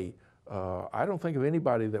help pay. I don't think of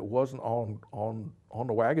anybody that wasn't on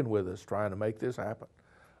the wagon with us trying to make this happen.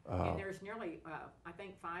 And there's nearly, I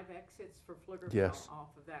think, 5 exits for Pflugerville yes. off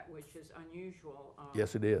of that, which is unusual.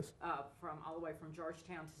 Yes, it is. From all the way from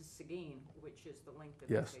Georgetown to Seguin, which is the length of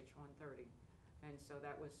yes. SH 130. And so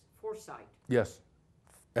that was foresight. Yes.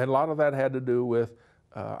 And a lot of that had to do with,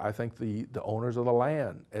 I think, the owners of the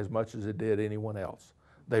land as much as it did anyone else.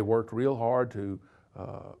 They worked real hard to,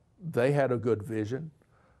 they had a good vision.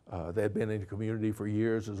 They had been in the community for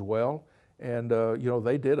years as well. And you know,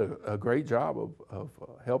 they did a great job of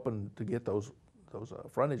helping to get those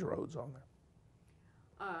frontage roads on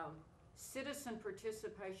there. Citizen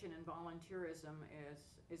participation and volunteerism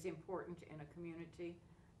is important in a community,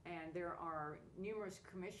 and there are numerous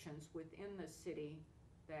commissions within the city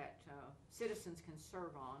that citizens can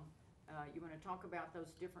serve on. You want to talk about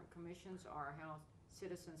those different commissions, or how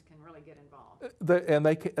citizens can really get involved?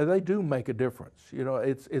 They do make a difference. You know,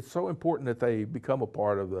 it's so important that they become a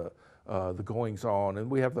part of the goings on. And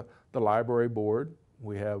we have the library board.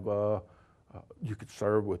 We have you could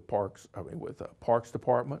serve with parks. I mean, with Parks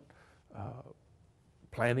Department,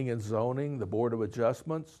 Planning and Zoning, the Board of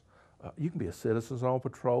Adjustments. You can be a Citizens on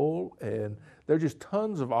Patrol, and there are just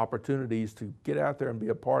tons of opportunities to get out there and be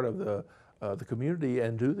a part of the community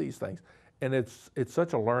and do these things. And it's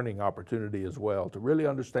such a learning opportunity as well to really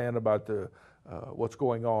understand about what's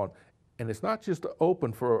going on. And it's not just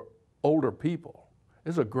open for older people.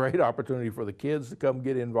 It's a great opportunity for the kids to come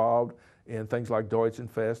get involved in things like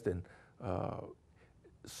Deutschenfest and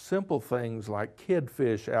simple things like kid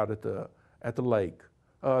fish out at the lake.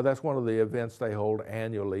 That's one of the events they hold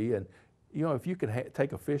annually. And you know, if you can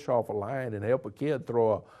take a fish off a line and help a kid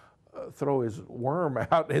throw his worm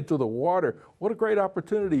out into the water, what a great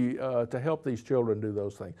opportunity to help these children do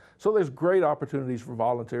those things. So there's great opportunities for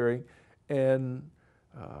volunteering, and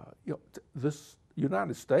you know, this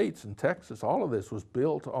United States and Texas, all of this was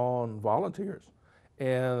built on volunteers,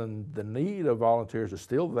 and the need of volunteers is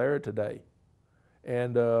still there today.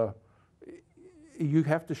 And you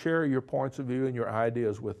have to share your points of view and your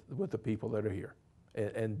ideas with the people that are here,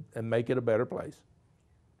 and make it a better place.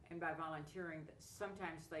 And by volunteering,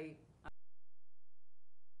 sometimes they